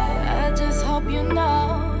 I just hope you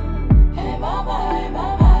know. Hey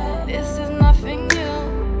mama, this is nothing new.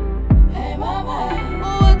 Hey mama,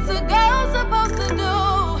 what's a girl supposed to do?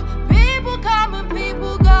 People come and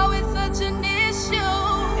people go, it's such an issue.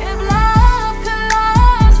 If love could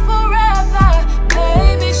last forever,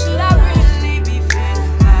 baby, should I really be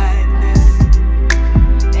feeling like this?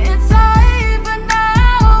 It's either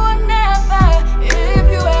now or never. If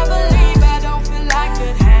you ever leave, I don't feel I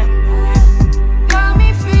could handle it. Got me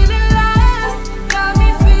feeling lost, got me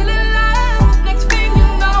feeling lost. Next thing you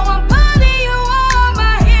know, I'm putting you on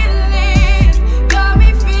my hit list. Got me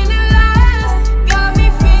feeling lost, got me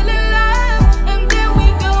feeling lost. And then we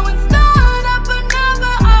go and start up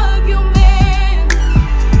another argument.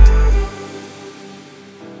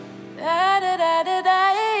 Da da da da da,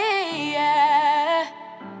 yeah.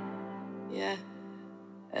 Yeah.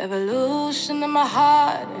 Evolution in my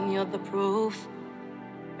heart, and you're the proof.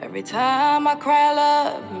 Every time I cry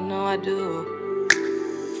love, you know I do.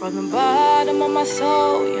 From the bottom of my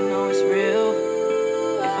soul, you know it's real.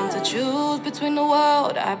 If I'm to choose between the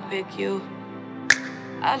world, I pick you.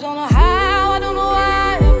 I don't know how, I don't know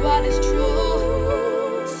why, but it's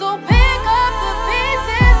true. So pick up the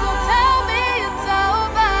pieces, so tell me it's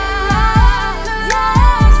over. Love could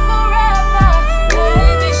last forever.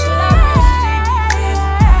 Baby, should I really be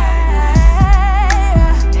feeling like this?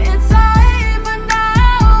 It's either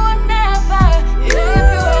now or never. If you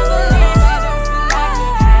ever leave, I don't feel I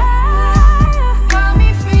could handle it. Got me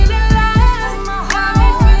feeling lost, got me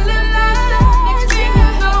feeling lost. Next thing you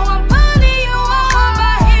know, I'm putting you on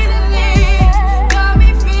my hit list. Got me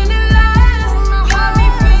feeling lost, got me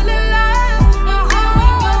feeling lost. And then we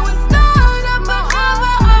go and start up another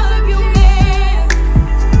argument.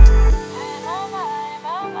 Hey mama, hey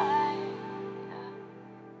mama, hey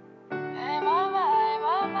mama,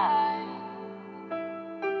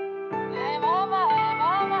 hey mama, hey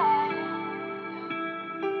mama,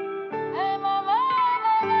 hey mama, hey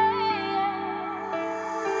mama, yeah.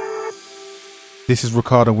 This is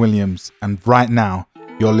Ricardo Williams, and right now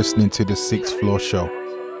you're listening to The Sixth Floor Show.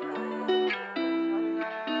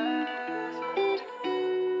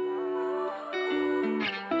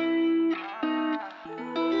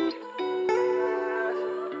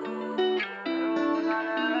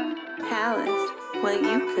 Palace, what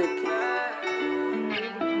you cooking?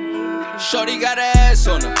 Shorty got her ass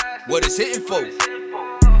on her. What it's hitting for?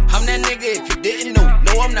 I'm that nigga if you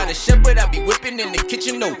I'm not a chef, but I be whipping in the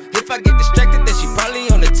kitchen, no. If I get distracted, then she probably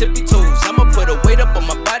on the tippy toes. I'ma put a weight up on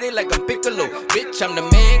my body like I'm Piccolo. Bitch, I'm the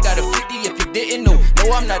man, got a 50 if you didn't know.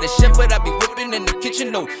 No, I'm not a chef, but I be whipping in the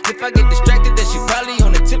kitchen, no. If I get distracted, then she probably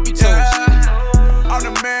on the tippy toes. I'm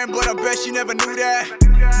the man, but I bet she never knew that.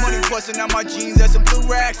 Money busting out my jeans, that's some blue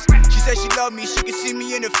racks. She said she loved me, she could see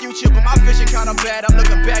me in the future, but my vision kinda bad. I'm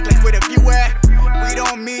looking back like where the view at. Weed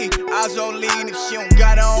on me, eyes on lean. If she don't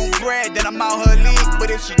got her own bread, then I'm out her league.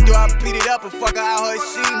 But if she do, I beat it up and fuck her out her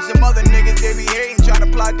seams. Some other niggas, they be hating, trying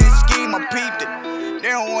to plot this scheme. I peeped it. They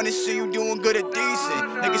don't wanna see you doing good or decent.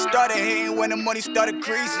 Niggas started hating when the money started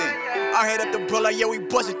creasing. I hit up the bro like, yeah, we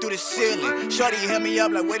bustin' through the ceiling. Shorty hit me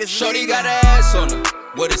up like, where this Shorty got her ass on her,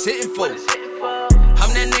 what is hitting for?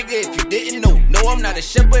 I'm that nigga if you didn't know. No, I'm not a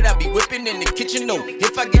chef, but I be whipping in the kitchen, no.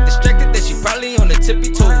 If I get distracted, then she probably on the tippy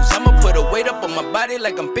toes. I'ma put a weight up on my body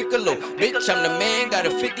like I'm Piccolo. Bitch, I'm the man, got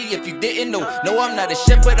a 50 if you didn't know. No, I'm not a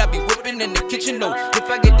chef, but I be whipping in the kitchen, no. If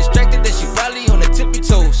I get distracted, then she probably on the tippy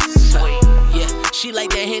toes. Yeah, she like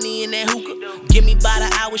that Henny and that hookah. Give me by the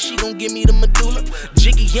hour, she gon' give me the medulla.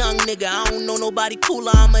 Jiggy young nigga, I don't know nobody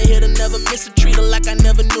cooler. I'ma hit her, never miss her, treat her like I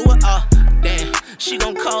never knew her. Damn, she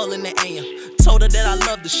gon' call in the AM. Told her that I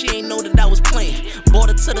loved her, she ain't know that I was playing. Bought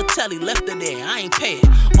her to the telly, left her there, I ain't paying.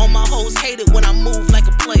 All my hoes hate it when I move like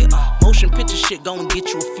a player. Motion picture shit, gon' get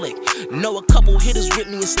you a flick. Know a couple hitters with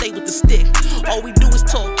me and stay with the stick. All we do is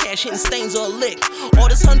talk cash, hitting stains or a lick. All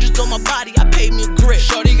this hundreds on my body, I paid me a grip.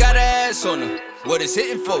 Shorty got her ass on her, what is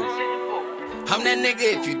hitting for? I'm that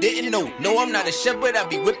nigga if you didn't know. No, I'm not a chef, but I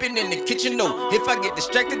be whipping in the kitchen, no. If I get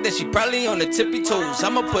distracted, then she probably on the tippy toes.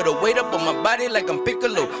 I'ma put a weight up on my body like I'm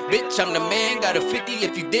Piccolo. Bitch, I'm the man, got a 50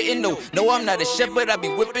 if you didn't know. No, I'm not a chef, but I be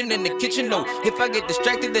whipping in the kitchen, no. If I get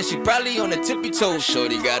distracted, then she probably on the tippy toes.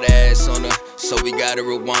 Shorty got her ass on her, so we gotta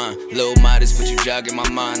rewind. Little modest, but you jogging my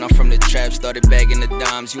mind. I'm from the trap, started bagging the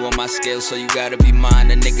dimes. You on my scale, so you gotta be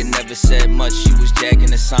mine. A nigga never said much, she was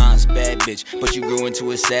jacking the signs. Bad bitch, but you grew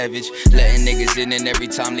into a savage. Letting niggas in and every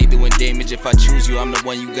time they doing damage. If I choose you, I'm the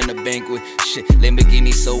one you gonna bank with. Shit,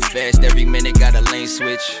 Lamborghini so fast, every minute got a lane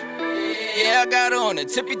switch. Yeah, I got her on the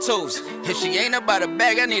tippy toes. If she ain't about a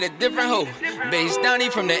bag, I need a different hoe.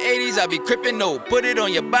 BaseDonnie from the 80s, I be crippin', no. Put it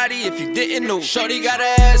on your body if you didn't know. Shorty got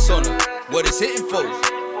her ass on her, what is hitting for?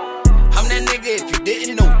 I'm that nigga if you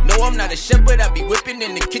didn't know. No, I'm not a chef, but I be whipping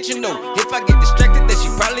in the kitchen, no. If I get distracted, then she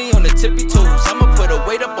probably on the tippy toes. I'ma put a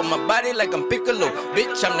weight up on my body like I'm Piccolo.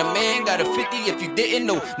 Bitch, I'm the man, got a 50 if you didn't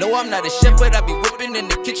know. No, I'm not a chef, but I be whipping in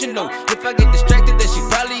the kitchen, no. If I get distracted, then she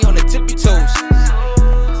probably on the tippy toes.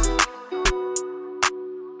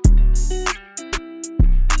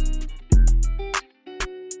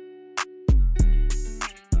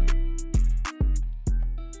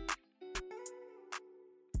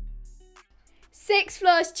 Sixth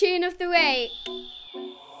Floor's tune of the week.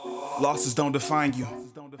 Losses don't define you.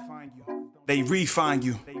 They refine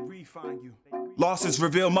you. Losses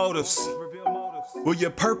reveal motives. Will your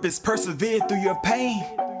purpose persevere through your pain?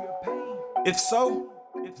 If so,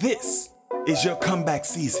 this is your comeback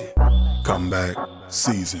season. Comeback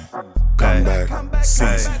season. Comeback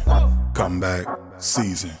season. Comeback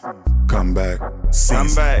season. Comeback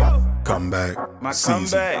season. Comeback My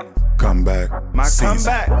season. comeback. Comeback My season.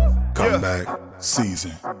 comeback. Comeback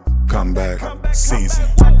season. Comeback season.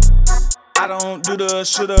 I don't do the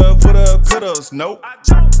shoulda, woulda, couldas, nope.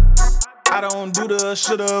 I don't do the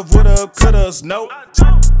shoulda, woulda, couldas, nope.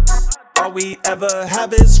 All we ever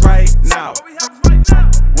have is right now.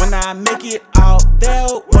 When I make it out,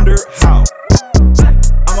 they'll wonder how.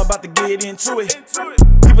 I'm about to get into it.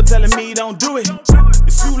 People telling me don't do it.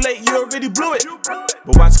 It's too late, you already blew it.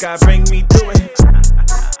 But watch God bring me through it.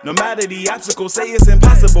 No matter the obstacles, say it's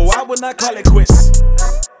impossible, I would not call it quits.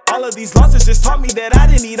 All of these losses just taught me that I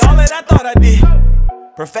didn't need all that I thought I did.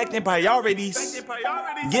 Perfecting priorities.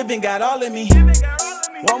 Giving God all of me.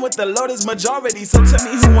 One with the Lord is majority, so tell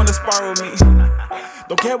me who wanna spar with me.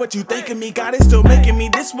 Don't care what you think of me, God is still making me.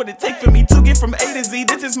 This what it take for me to get from A to Z.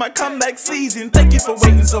 This is my comeback season. Thank you for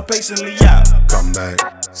waiting so patiently, yeah.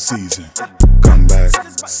 Comeback season. Comeback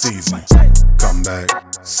season. Comeback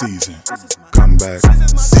season. Comeback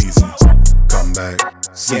season.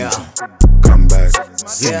 Comeback season. Comeback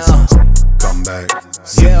season. Comeback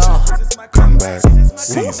season. Comeback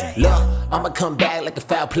season. Look, I'ma come back like a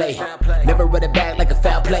foul play. Never run it back like a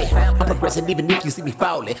foul play. I'm progressing even if you see me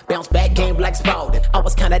fouling. Bounce back game like Spyda. I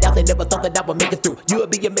was kinda down, they never thought that I would make it through. You would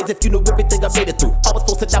be amazed if you knew everything I made it through. I was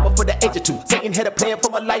supposed to die before the age of 2. Satan had a plan for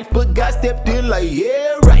my life, but God stepped in like,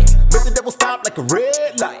 yeah, right. Made the devil stop like a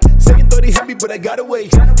red light. Satan thought he had me, but I got away.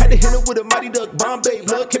 Had to hit him with a mighty duck Bombay.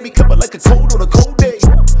 Blood can be covered like a cold on a cold day.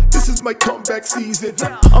 This is it's my comeback season.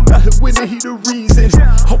 I'm out here winning, he the reason.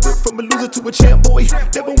 I went from a loser to a champ, boy.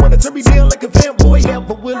 Never wanna turn me down like a fanboy.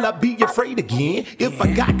 Never will I be afraid again. If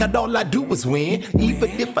I got all I do is win. Even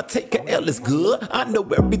if I take a L, it's good. I know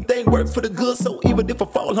everything works for the good, so even if I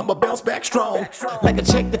fall, I'ma bounce back strong. Like a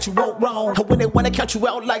check that you won't wrong. When they wanna count you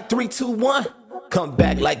out like 3, 2, 1. Come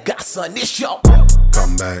back like God, son, it's your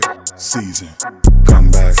comeback season.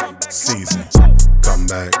 Comeback season.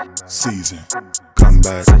 Comeback season.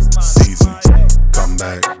 Comeback season.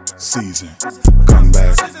 Comeback season.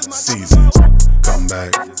 Comeback season.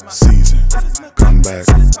 Comeback season. Comeback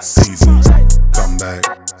season.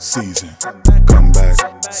 Comeback season. Comeback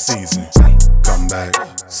season. Comeback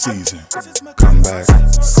season. Comeback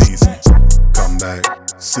season. Comeback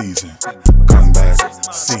season. Comeback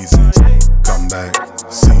season. Comeback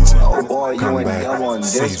season. Oh boy, you ain't got one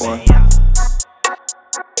this one.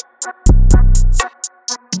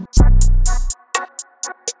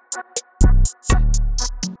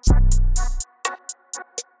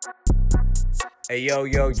 Hey yo,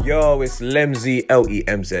 it's Lemzy,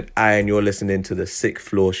 Lemzi, and you're listening to the 6th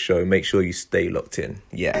Floor Show. Make sure you stay locked in.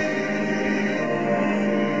 Yeah.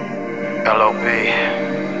 LOP.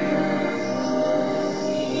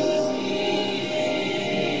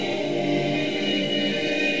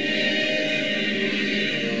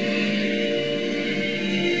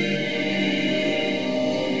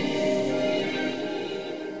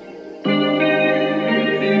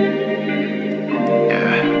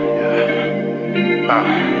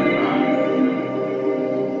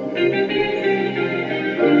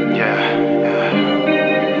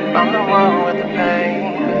 I'm the one with the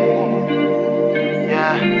pain.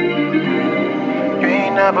 Yeah, you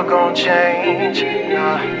ain't never gonna change.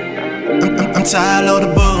 Nah. I'm tired of all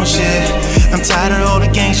the bullshit. I'm tired of all the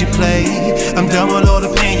games you play. I'm done with all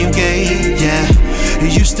the pain you gave. Yeah, you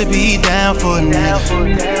used to be down for a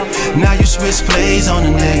nigga. Now you switch plays on a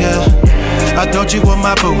nigga. I thought you were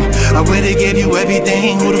my boo. I would've gave you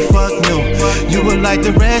everything. Who the fuck knew? You were like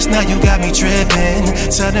the rest. Now you got me tripping,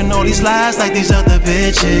 telling all these lies like these other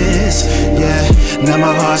bitches. Yeah, now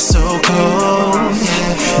my heart's so cold.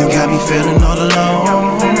 Yeah, you got me feeling all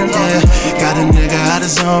alone. Yeah, got a nigga out of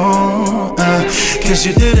zone. Cause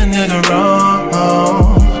you did a nigga wrong.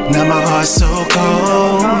 Now my heart's so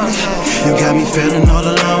cold. You got me feeling all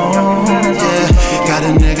alone. Yeah, got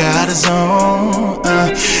a nigga out of zone.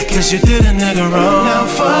 Cause you did a nigga wrong. Now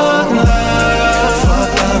fuck love. Fuck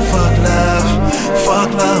love, fuck love.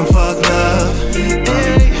 Fuck love, fuck love.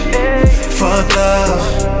 Fuck love.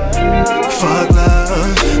 Fuck love.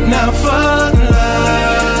 Now fuck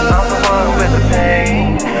love. I'm the one with the pain.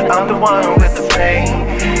 I'm the one with the pain.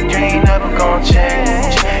 You ain't never gonna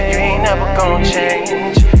change. You ain't never gonna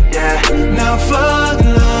change. Yeah. Now fuck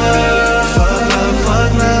love. Fuck love,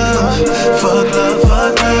 fuck love. Fuck love,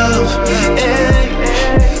 fuck love.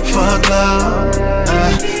 Fuck love.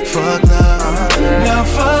 Fuck love. Now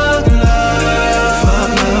fuck love. Fuck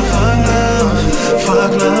love, fuck love.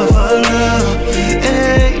 Fuck love, fuck love.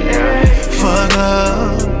 Fuck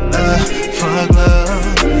love. Fuck love.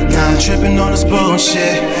 Now I'm tripping on this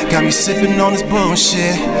bullshit. Got me sipping on this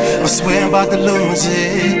bullshit. I swear I'm about to lose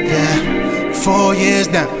it. Yeah. 4 years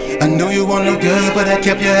now. I knew you weren't no good, but I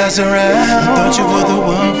kept your ass around. I thought you were the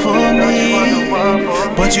one for me,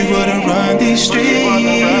 but you wouldn't run these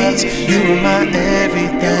streets. You were my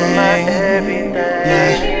everything.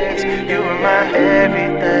 Yeah, you were my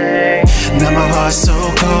everything. Now my heart's so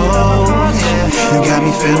cold. Yeah, you got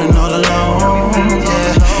me feeling all alone.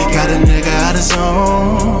 Yeah, got a nigga out of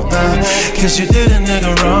zone. Cause you did a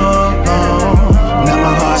nigga wrong. Now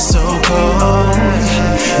my heart's so cold.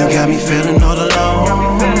 You got me feeling all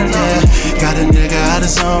alone. Yeah, got a nigga out of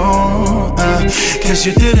zone. Cause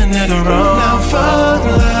you did a nigga wrong. Now fuck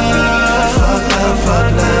love. Fuck love, fuck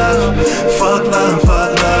love. Fuck love,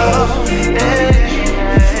 fuck love.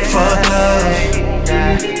 Fuck love.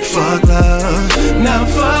 Fuck love. Now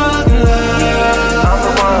fuck love. I'm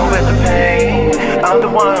the one with the pain. I'm the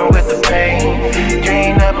one with the pain. You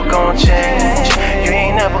ain't never gonna change. You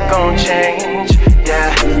ain't never gonna change.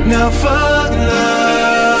 Yeah. Now fuck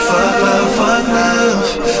love. Fuck love, fuck love.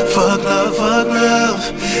 Fuck love, fuck love.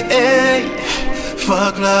 Hey.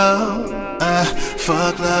 Fuck love.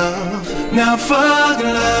 Fuck love. Now fuck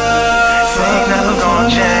love. Fuck never gonna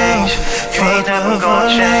change. You ain't never gonna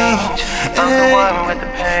change. I'm the one with the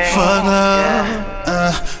pain. Fuck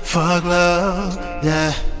love. Fuck love.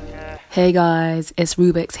 Yeah. Hey guys, it's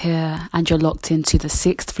Rubik's here, and you're locked into the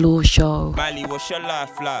 6th Floor Show. Mally, what's your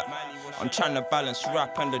life like? I'm trying to balance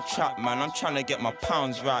rap and the trap, man. I'm trying to get my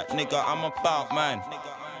pounds right, nigga. I'm about, man.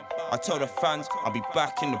 I told the fans I'll be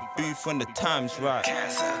back in the booth when the time's right.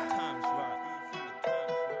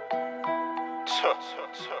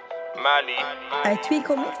 Mali. I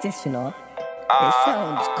Tweako mixed this, you know. It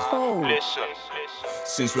sounds cold. Listen.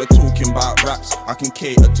 Since we're talking about raps, I can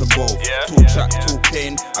cater to both. Talk trap, talk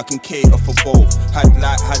pain, I can cater for both. Had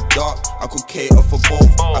light, had dark, I could cater for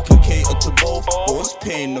both. I can cater to both, but what's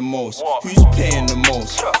paying the most? Who's paying the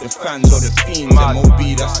most? The fans or the fiends?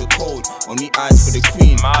 MOB, that's the code. Only eyes for the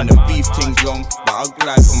queen. And the beef thing's long, but I'll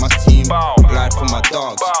glide for my team. Glide for my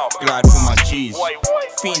dogs, glide for my G's.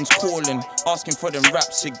 Fiends calling, asking for them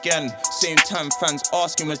raps again. Same time fans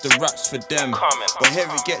asking where's the raps for them. But here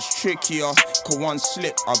it gets trickier, cause one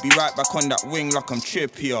slip, I'll be right back on that wing like I'm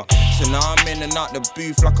Trippier. So now I'm in and out the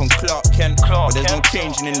booth like I'm Clark Kent. But there's no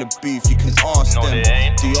changing in the booth, you can ask them.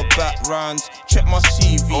 Do your back rounds, check my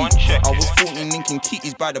CV. I was 14 linking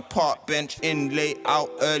Keaties by the park bench. In late,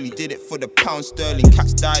 out early, did it for the pound sterling.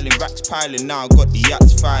 Cats dialing, racks piling, now I got the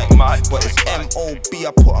yachts fighting. But it's MOB,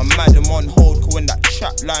 I put a madam on hold. Cause when that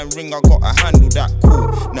chat line ring, I gotta handle that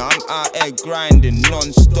cool. Now I'm out here grinding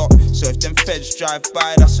non-stop. So if them feds drive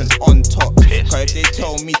by, that's an on top. Cause if they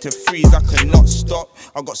tell me to freeze, I cannot stop.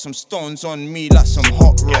 I got some stones on me like some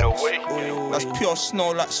hot rocks. That's pure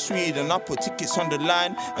snow like Sweden. I put tickets on the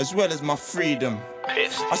line as well as my freedom.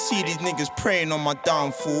 I see these niggas praying on my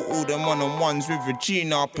downfall. All them one-on-ones with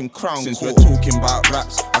Regina up in Crown. Since we're talking about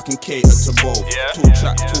raps, I can cater to both. Talk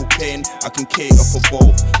trap, talk pain, I can cater for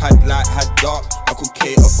both. Had light, had dark, I could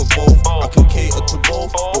cater for both. I can cater to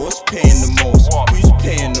both, but what's paying the most? Who's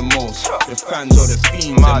paying the most? The fans or the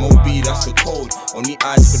fiends? MOB, that's the code. Only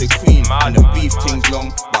eyes for the queen. And the beef thing's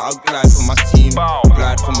long, but I'll glide for my team.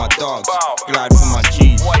 Glide for my dogs, glide for my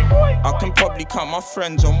G's. I can probably count my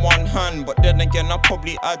friends on one hand, but then again I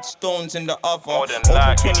probably add stones in the other. Open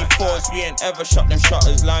 24s, we ain't ever shut them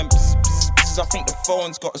shutters. Line pss, pss, pss, I think the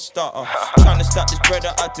phone's got a stutter. Trying to stack this bread,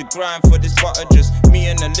 I had to grind for this butter. Just me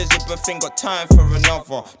and Elizabeth ain't got time for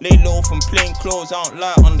another. Lay low from plain clothes, I don't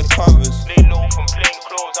lie on the covers. Lay low from plain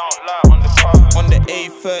clothes, I don't lie on the covers. On the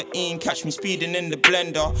A13, catch me speeding in the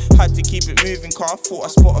blender. Had to keep it moving car, thought I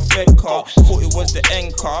spot a Fed car. Thought it was the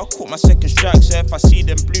end car, caught my second strike. So if I see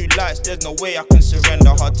them blue lights, there's no way I can surrender.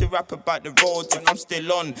 Hard to rap about the roads if I'm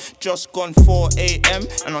still on. Just gone 4 AM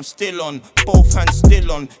and I'm still on. Both hands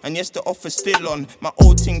still on, and yes the offer's still on. My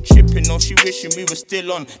old thing tripping, no she wishing we were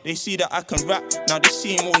still on. They see that I can rap, now they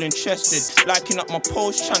seem all interested. Liking up my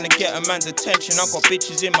post, trying to get a man's attention. I got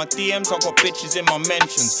bitches in my DMs, I got bitches in my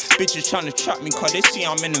mentions. Bitches trying to trap me cause they see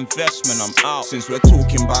I'm in investment, I'm out. Since we're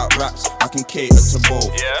talking about raps, I can cater to both.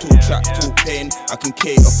 Talk trap, talk pain, I can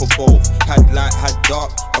cater for both. Had light, had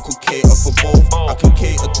dark, I could cater for both. I can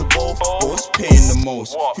cater to both, but what's paying the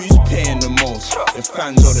most? Who's paying the most? The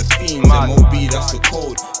fans or the fiends? MOB, that's the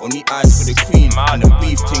code. Only eyes for the queen. And the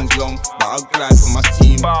beef thing's long, but I'll glide for my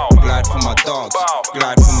team. Glide for my dogs,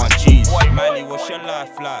 glide for my G's. Mali, what's your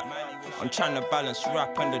life like? I'm trying to balance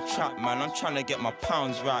rap and the trap, man. I'm trying to get my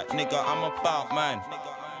pounds right, nigga. I'm about, man.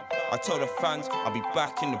 I told the fans I'll be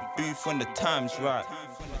back in the booth when the time's right.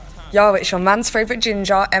 Yo, it's your man's favourite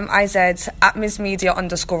ginger, MIZ, at MizMedia_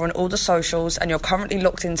 on all the socials, and you're currently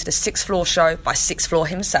locked into the 6th Floor Show by 6th Floor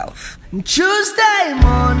himself. Tuesday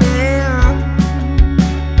morning,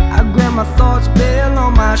 I grab my thoughts, bail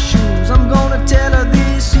on my shoes. I'm gonna tell her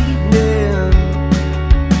this evening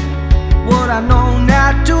what I know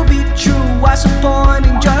not to be true. What's the point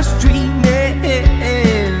in just dreaming?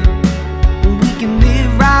 We can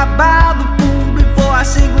live right by the pool before I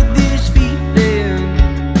sink with this feeling.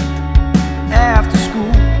 After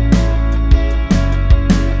school,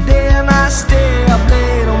 then I stay up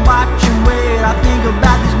late and watch and wait. I think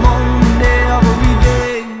about this moment every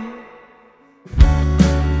day.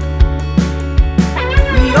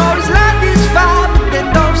 We always like this vibe, but they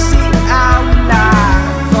don't see how we lie.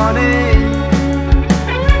 Funny,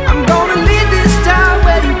 I'm gonna leave this town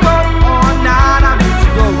where you come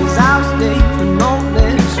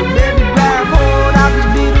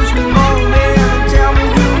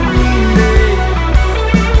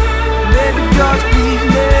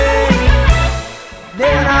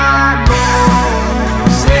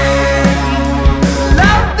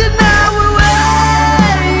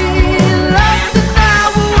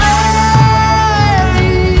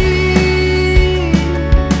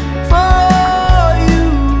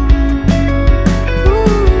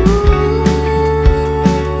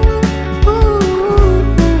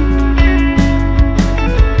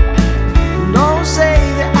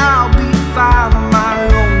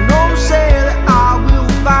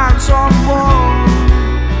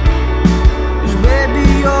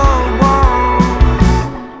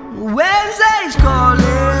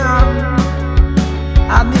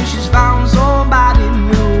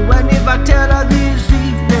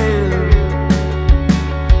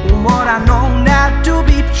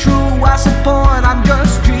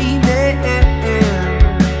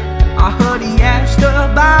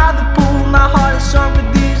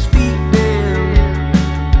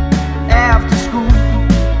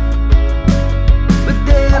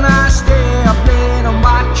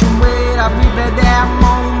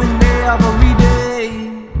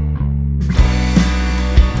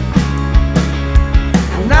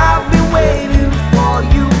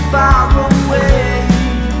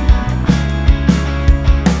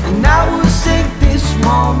I will sing this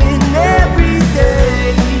moment every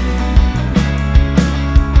day.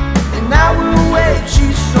 And I will wait, she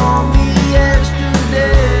saw me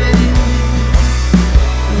yesterday.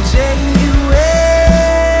 And take me away.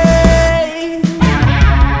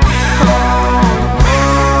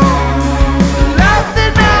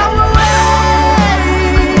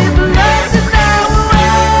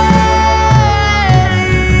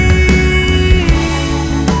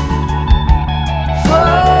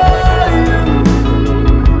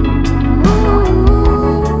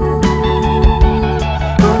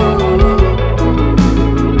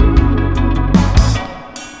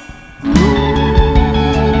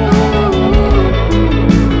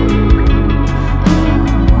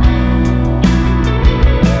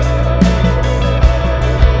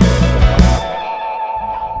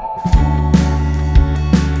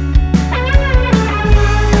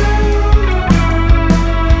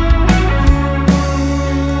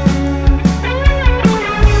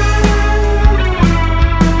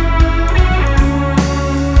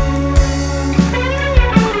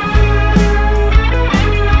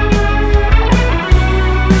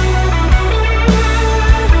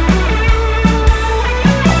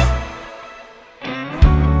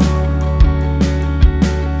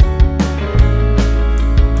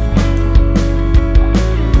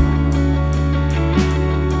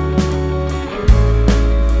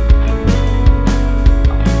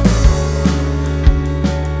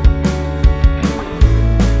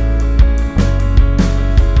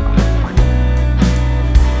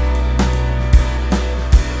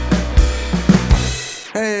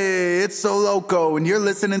 And you're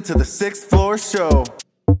listening to the 6th Floor Show.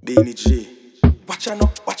 Beenie G. Watch ya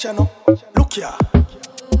know. Look ya.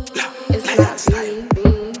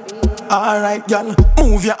 Alright, y'all,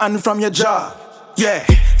 move your hand from your jaw. Yeah,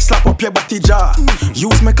 slap up your body jaw.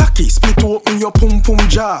 Use my cocky, split open your pum pum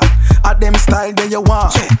jaw. At them style that you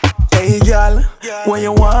want. Hey, y'all, what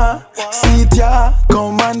you want? Sit ya,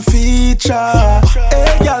 come and feature.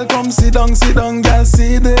 Hey, y'all, come sit down, y'all,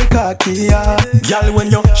 see the cocky, yeah. Y'all, when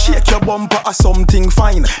you shake your bumper or something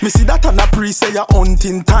fine, me see that on a pre-say a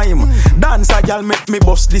hunting time. Dancer, y'all, make me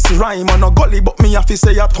bust this rhyme. On a gully, but me have to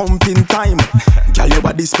say a thumping time. Y'all, your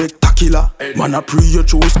body spectacular. Man, a pre you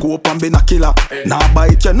choose scope and binocular. Now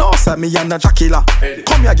bite your nose at me and a jackilla.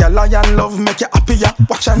 Come here, y'all, lion love, make you happy, yeah.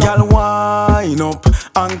 Watch ya, y'all, wind up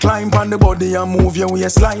and climb on the body and move your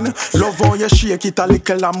waistline. Love how you shake it a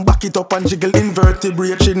little and back it up and jiggle.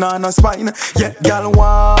 Invertebrate, chin on a spine. Yeah, y'all,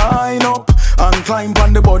 wind up and climb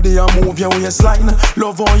on the body and move your waistline.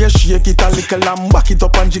 Love how you shake it a little and back it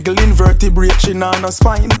up and jiggle. Invertebrate, chin on a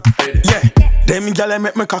spine. Yeah, them gyal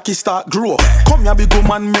make me cocky start grow. Come here, big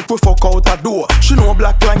woman, make we fuck out a door. She know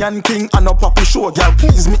Black Lion King and a puppy show. Gyal,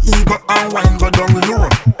 please me ego and wine go down low.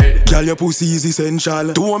 Gyal, your pussy is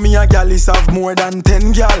essential. To me a gyal is have more than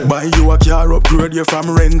 10 gyal. Buy you a car, upgrade you from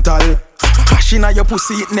rental. Crashing on your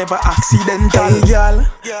pussy, it never accidental. Hey gyal,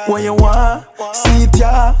 what you want? Sit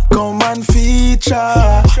ya, come and feature.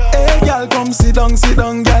 Hey gyal, come sit down,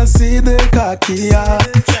 gyal, see the cocky, yeah.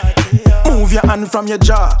 Move your hand from your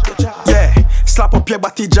jaw, yeah. Slap up your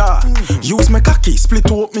body jaw. Use my cocky, split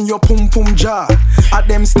open your pum pum jaw. At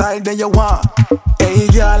them style that you want. Hey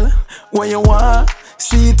gyal, what you want?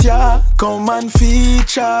 Sit ya, come and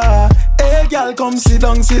feature. Hey gyal, come sit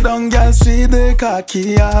down, gyal, see the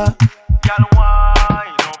cocky, yeah. Gyal,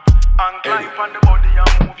 wind up and climb on the body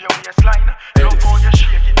and move your waistline. Love how you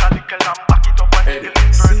shake it a little and back it up and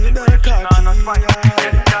jiggle. See the cocky, yeah.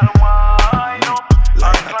 Gyal, wind up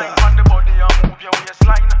and climb on the body and move your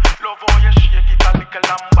waistline. Love how you shake it a little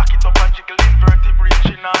and back it up and jiggle. Invertebrate,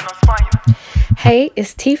 chin on a spine. Hey,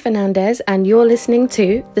 it's T Fernandez and you're listening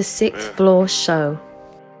to The 6th Floor Show.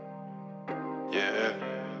 Yeah,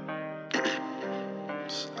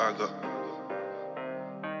 I got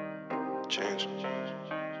change.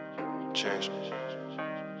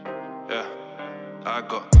 Yeah, I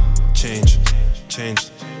got change,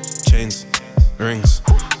 chains, rings,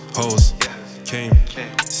 hoes, came,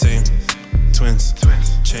 same, twins,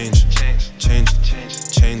 change,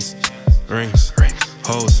 chains, rings,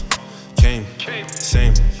 hoes, came,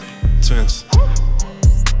 same, twins.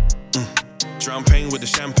 Drown pain with the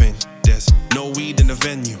champagne. There's no weed in the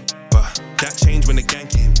venue, but that changed when the gang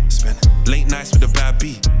came. Spent late nights with a bad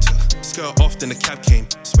beat. Took skirt off, then the cab came.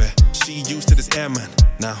 Swear she used to this airman.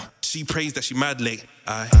 Now she prays that she mad late.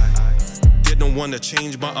 I didn't wanna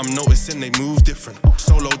change, but I'm noticing they move different.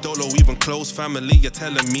 Solo dolo, even close family, you're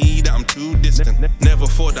telling me that I'm too distant. Never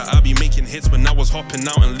thought that I'd be making hits when I was hopping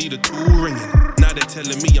out and lead a tool ringing. Now they're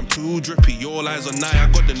telling me I'm too drippy. All eyes on night, I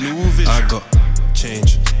got the new vision. I got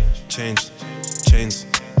change, chains,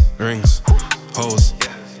 rings, hoes,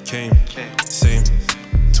 came,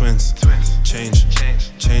 twins, change,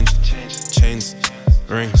 chains,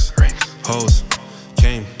 rings, hoes,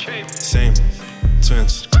 came, same,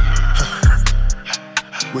 twins.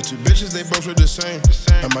 With your bitches, they both look the same.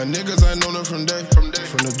 And my niggas, I know them from day. From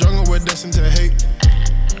the jungle, we're destined to hate.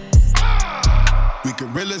 We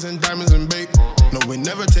gorillas and diamonds and bait. No, we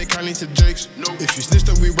never take kindly to Jake's. If you snitch,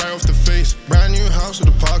 then we right off the face. Brand new house with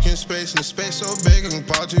a parking space. And the space so big, I can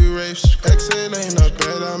park 2 rapes. Exit ain't a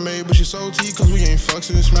bed I made, but she salty cause we ain't fucked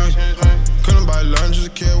since May. Couldn't buy lunch as a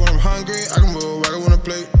kid. When I'm hungry, I can roll wagon on a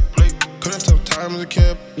plate. Couldn't tough time as a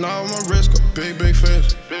kid. Now on my wrist, got big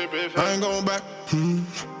face. I ain't going back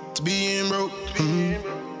to being broke.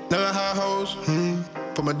 Never had hoes,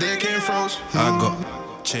 but my dick ain't froze. I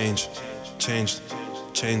got changed, chains,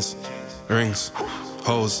 rings,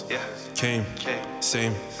 hoes, came,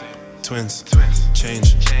 same, twins,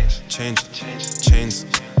 change, chains,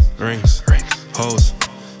 rings, hoes,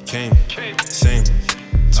 came, same,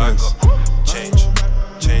 twins, change,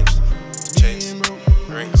 chains,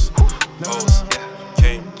 rings, hoes,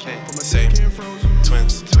 came, same,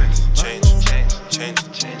 twins, change,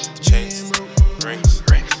 chains, rings,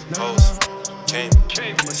 hoes, came,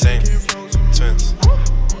 same, twins.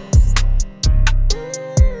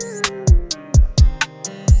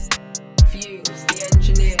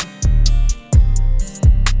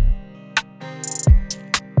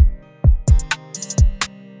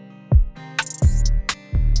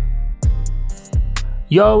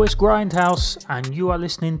 Yo, it's Grindhouse, and you are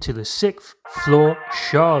listening to the 6th Floor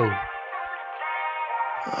Show.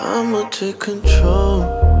 I'ma take control.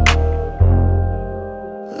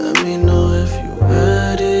 Let me know if you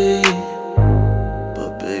ready.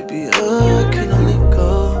 But baby, I can only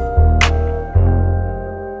go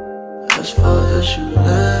as far as you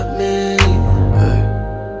let me.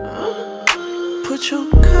 Put your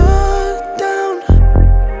guard down.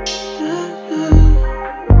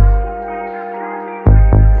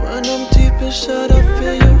 When I'm deep inside, I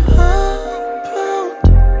feel your heart pound.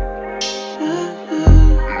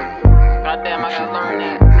 Goddamn, I gotta learn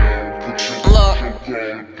that. Look,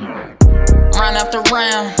 round after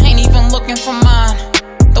round, ain't even looking for mine.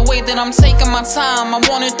 The way that I'm taking my time, I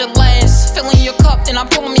want it to last. Filling your cup, then I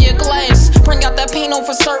pour me a glass. Bring out that Pinot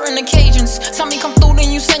for certain occasions. Tell me come through,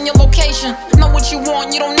 then you send your location. Know what you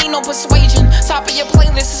want, you don't need no persuasion. Top of your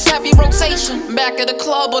playlist is heavy rotation. Back of the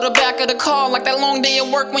club or the back of the car, like that long day at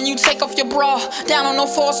work when you take off your bra. Down on no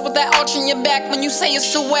force with that arch in your back. When you say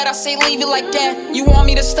it's too wet, I say leave it like that. You want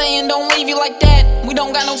me to stay and don't leave you like that. We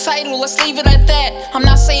don't got no title, let's leave it at that. I'm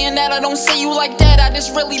not saying that I don't see you like that. I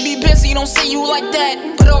just really be busy, don't see you like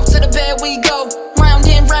that. Put off to the bed we go, round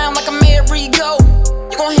and round like a merry-go.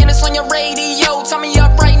 You gon' hear this on your radio. Turn me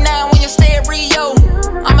up right now on your stereo.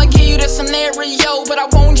 I'ma give you the scenario, but I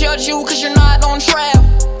won't judge you cause you're not on trial.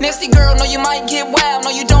 Nasty girl, know you might get wild.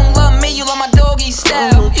 No, you don't love me, you love my doggy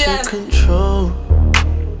style. I'ma take control.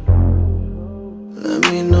 Let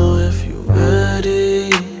me know if you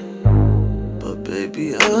ready. But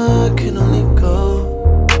baby, I can only go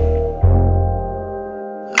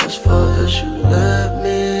as far as you let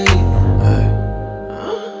me.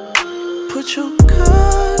 Put your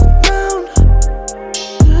guard down.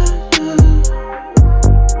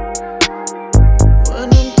 When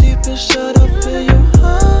I'm deep inside, I feel your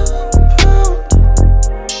heart pound.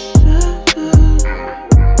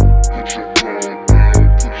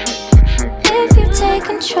 If you take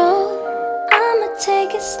control, I'ma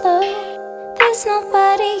take it slow. There's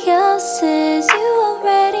nobody else's, you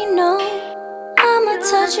already know. I'ma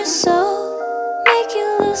touch your soul, make you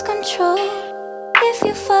lose control. If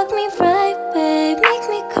you fuck me right, babe, make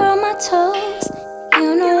me curl my toes.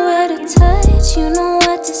 You know where to touch, you know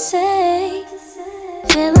what to say.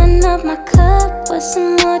 Filling up my cup, what's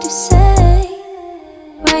some more to say?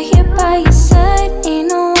 Right here by your side, ain't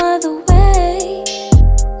no other way.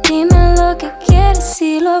 Dime lo que quieres,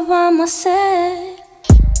 si lo vamos a hacer.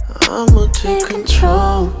 I'ma take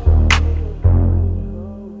control.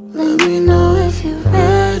 Let me know if you're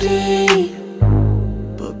ready.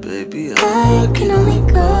 Baby, I can only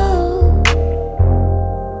go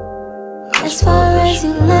as far as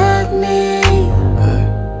you let me.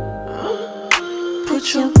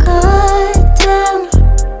 Put your guard down.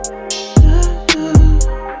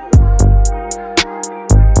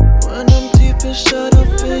 When I'm deep inside, I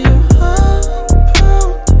feel your heart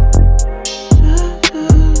pound.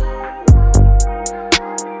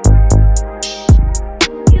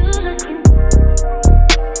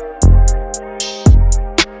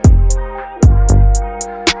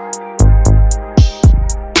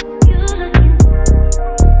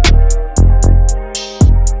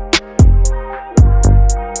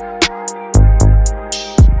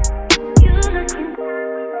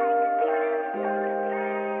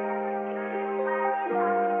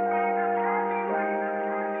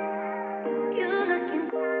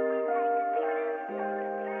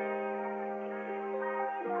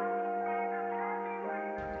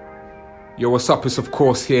 Yo, what's up? It's Of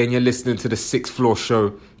Course here, and you're listening to the 6th Floor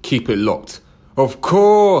Show. Keep it locked. Of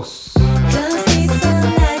course! Just need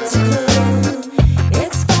sunlight to glow.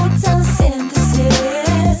 It's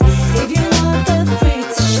photosynthesis. If you want the fruit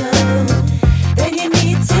to show, then you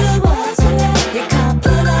need to water it. You can't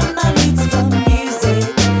pull up my roots from music.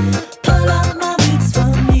 Pull up my roots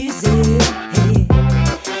from music.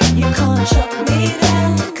 You can't chop me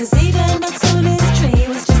down, 'cause even my tallest tree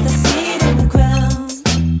was just a seed in the ground.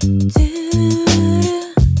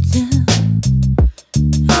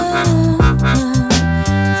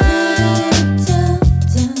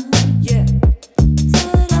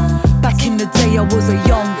 I was a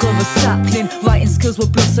young girl, a sapling. Writing skills were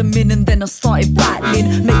blossoming, and then I started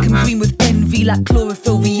battling. Make 'em green with envy like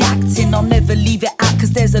chlorophyll reacting. I'll never leave it out,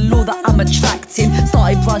 'cause there's a law that I'm attracting.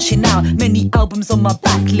 Started branching out, many albums on my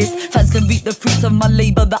backlist. Fans can reap the fruits of my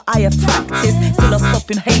labour that I have practiced. Still I stop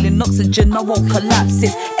inhaling oxygen, I won't collapse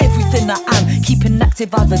it. Everything I am, keeping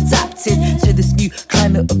active, I've adapted to this new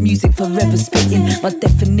climate of music, forever spitting. My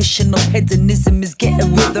definition of hedonism is get a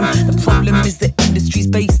rhythm. The problem is the industry's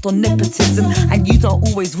based on nepotism, and you don't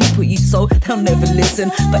always reap what you sow, they'll never listen.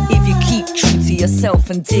 But if you keep true to yourself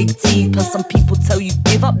and dig deeper, some people tell you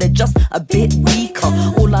give up, they're just a bit weaker.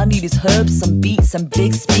 All I need is herbs, some beats and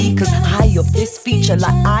big speakers. High of this feature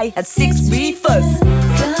like I had 6 reefers.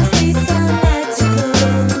 Just need sunlight to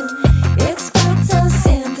glow. It's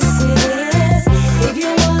photosynthesis. If you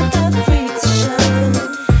want the fruit to show,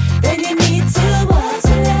 then you need to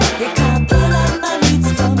water it. You can't pull up my roots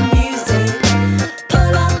from music.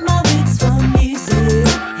 Pull up my roots from music.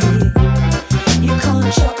 You can't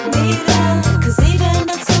chop me down, 'cause even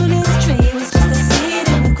my tallest tree was just a seed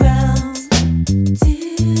in the ground.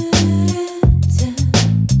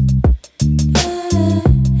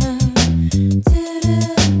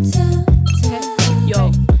 Yo,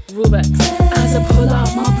 Rubex. As I pull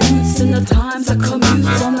out my boots in the times I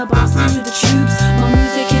commute on the bus through the tubes, my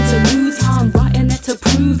music interludes. I'm writing it to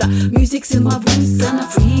prove that music's in my roots, and a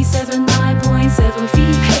 379.7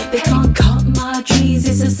 feet. They can't cut my trees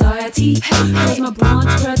in society, 'cause my branch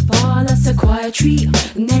spread far, that's a quiet tree.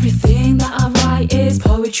 And everything that I write is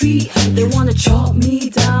poetry. They wanna chop me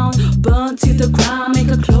down, burn to the ground, make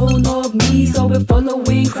a clone of me, so we're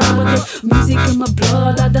following crowd. But there's music in my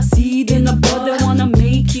blood, like the seed in the bud. They wanna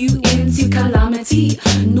make you into calamity,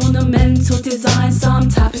 an ornamental design, some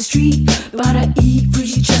tapestry. But I eat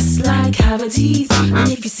free just like cavities, and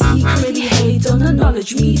if you secretly hate, don't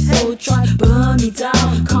acknowledge me. So try burn me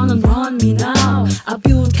down, can't unrun me now. I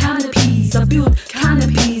build canopies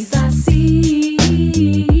that seed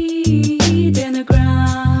in the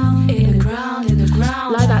ground,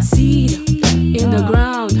 like that seed in the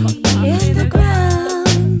ground,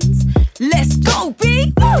 Let's go,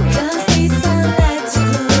 B! Just need sunlight to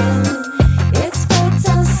glow. It's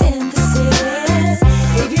photosynthesis.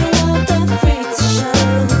 If you want the fruit to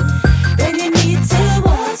show, then you need to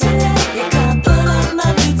water it. You can't pull up my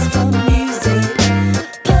roots from music.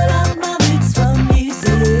 Pull up my roots from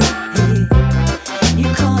music. You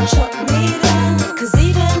can't chop me down, 'cause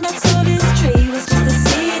even my tallest tree was just a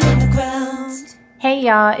seed in the ground. Hey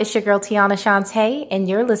y'all, it's your girl Tiana Shantae, and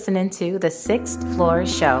you're listening to the 6th Floor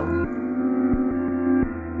Show.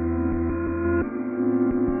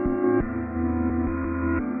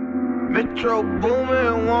 Metro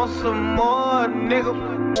Boomin, want some more, nigga.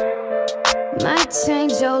 Might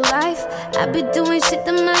change your life. I've been doing shit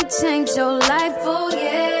that might change your life, oh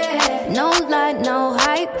yeah. No lie, no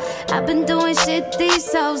hype. I've been doing shit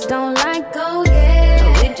these hoes don't like, oh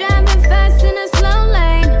yeah. We driving fast in a slow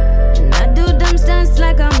lane, and I do dumb stunts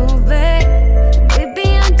like a movie. We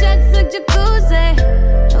be on jets like jacuzzi,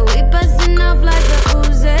 and we bustin' off like a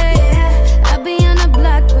Uzi. I be on the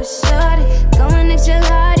block with shorty, going extra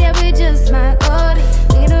hard, yeah, we just might hold it.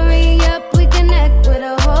 Need to re-up, we connect with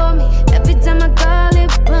a homie. Every time I call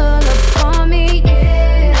it, pull up on me.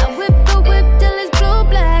 And I whip the whip till it's blue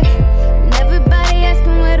black, and everybody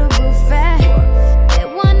asking where the roof at. They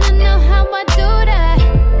wanna know how I do that.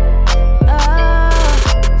 Oh,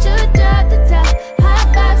 should drop the top, hot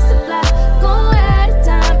box supply, go at a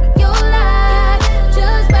time. You lie,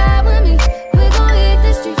 just ride with me. We gon' hit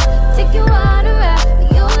the streets, take you on a ride.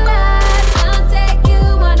 You lie, I'll take you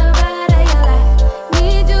on a ride of your life.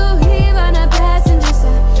 Need you here on the passenger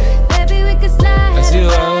side, baby, we can slide. I see you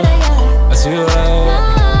out, I see you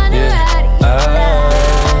out, yeah.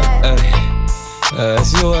 I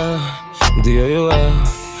see you out, do you out,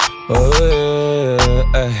 oh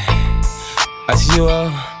yeah. I see you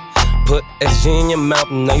out, put SG in your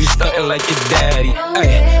mouth, now you stuntin' like your daddy.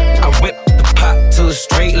 I whip the pot till it's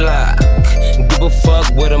straight lock. Give a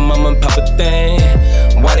fuck with a mama and papa thing.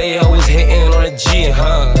 Why they always hating on a G,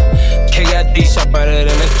 huh? K.I.D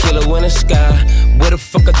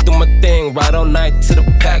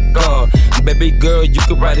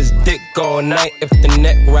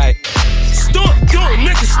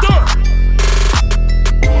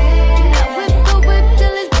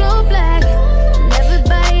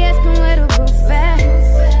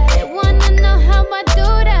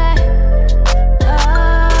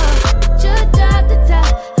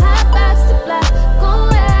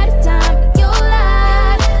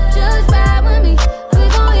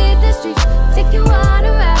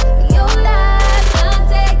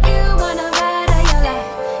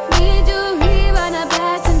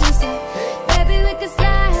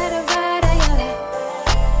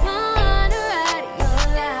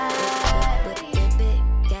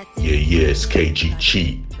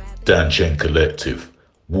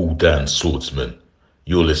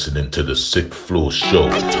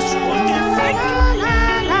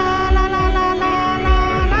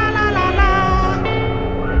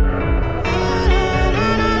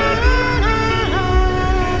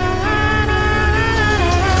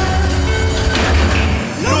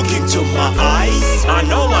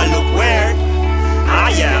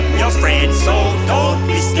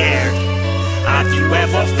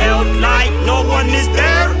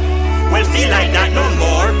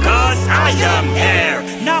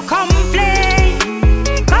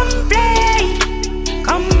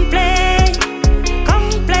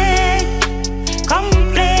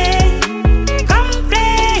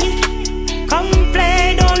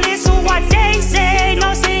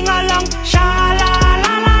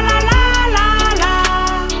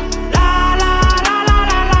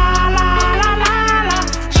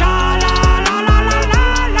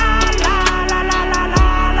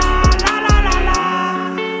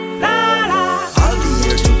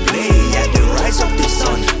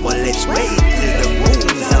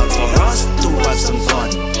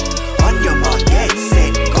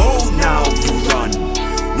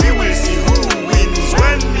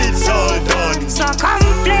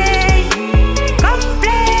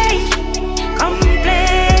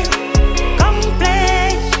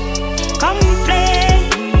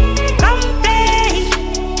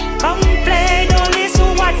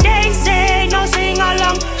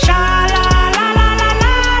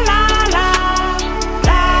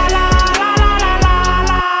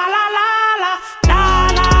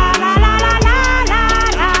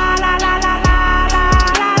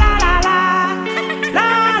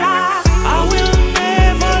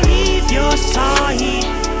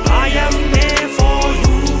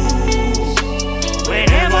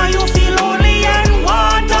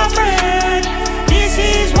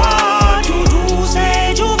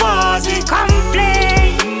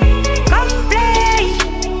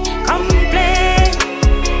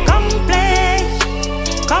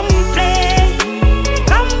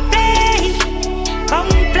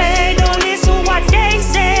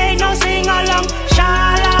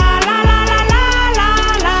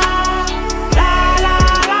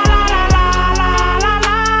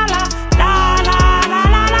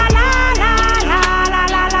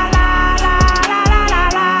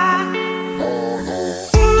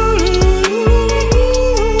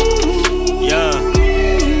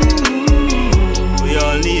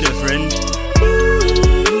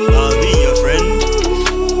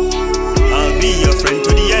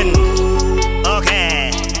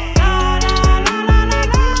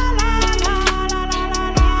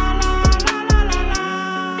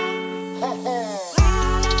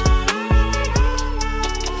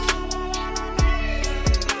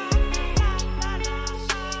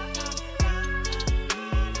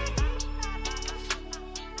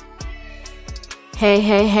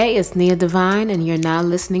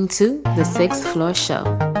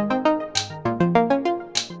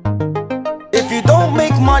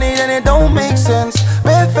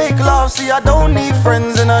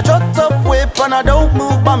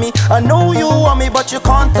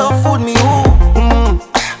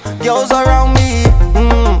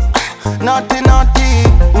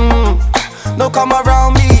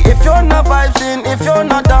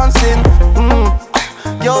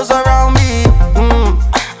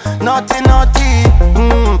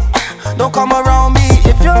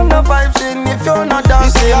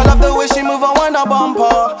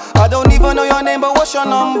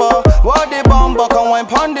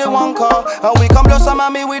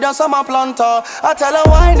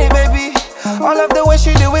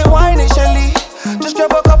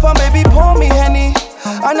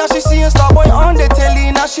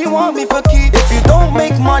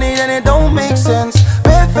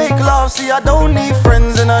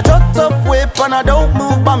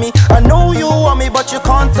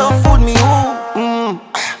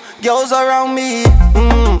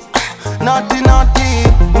Naughty naughty,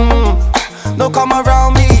 don't come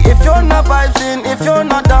around me if you're not vibing, if you're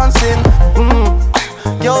not dancing.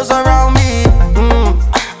 Girls around me,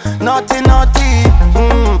 naughty naughty,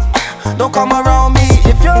 don't come around me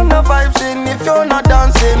if you're not vibing, if you're not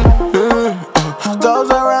dancing. Girls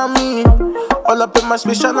around me, all up in my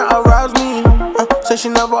space tryna arouse me. Say she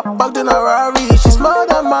never bugged in a Rari. She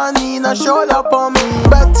smiled at money, now showed up on me.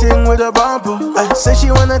 Bad thing with a bumper. Say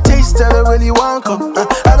she wanna taste, tell her really want come.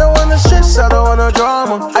 I don't wanna stress, I don't wanna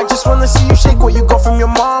drama. I just wanna see you shake what you got from your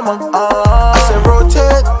mama. I said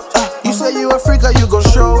rotate. You say you a freak, you gon'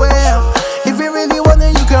 show it. If you really want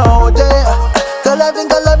it, you can hold it. Girl, I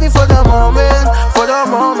think I love you for the moment, for the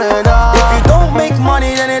moment. If you don't make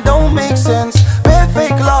money, then it don't make sense. Pay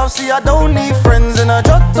fake love, see I don't need friends. And I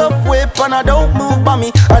drop up whip and I don't move by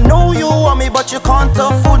me. I know you want me, but you can't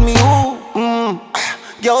afford me. Ooh,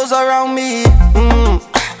 girls around me,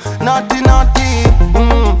 naughty naughty,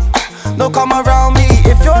 don't come around me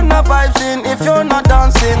if you're not vibing, if you're not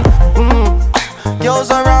dancing.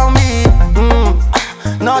 Girls around me,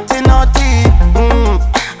 naughty naughty,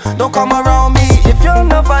 don't come around me if you're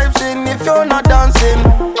not vibing, if you're not dancing.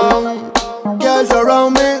 Girls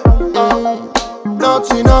around me,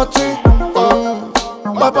 naughty naughty,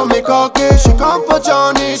 Papa make okay, she come for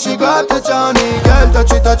Johnny, she got the Johnny. Girl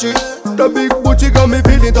touchy touchy, the big booty got me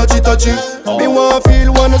feeling touchy touchy. Me wanna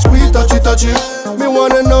feel, wanna squeeze touchy touchy. Me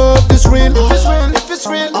wanna know if this real, if it's real, if it's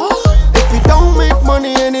real. If it don't make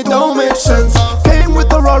money and it don't make sense. Came with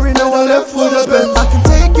the Rari, now I left with a Benz. I can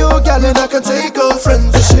take your gal and I can take her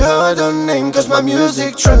friends. And she heard her name cause my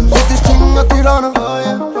music trends. With this thing I tirana,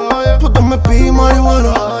 put them a be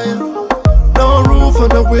marijuana. No roof on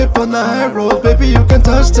the whip on the high road. Baby, you can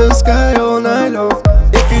touch the sky all night long.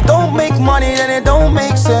 If you don't make money, then it don't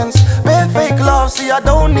make sense. Pay fake love, see I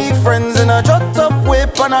don't need friends. And I drop up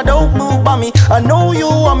whip and I don't move by me. I know you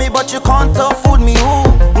want me, but you can't afford me. Ooh,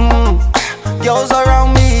 girls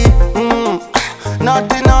around me,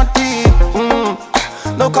 naughty naughty,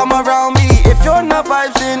 don't come around me if you're not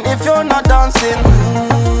vibing, if you're not dancing.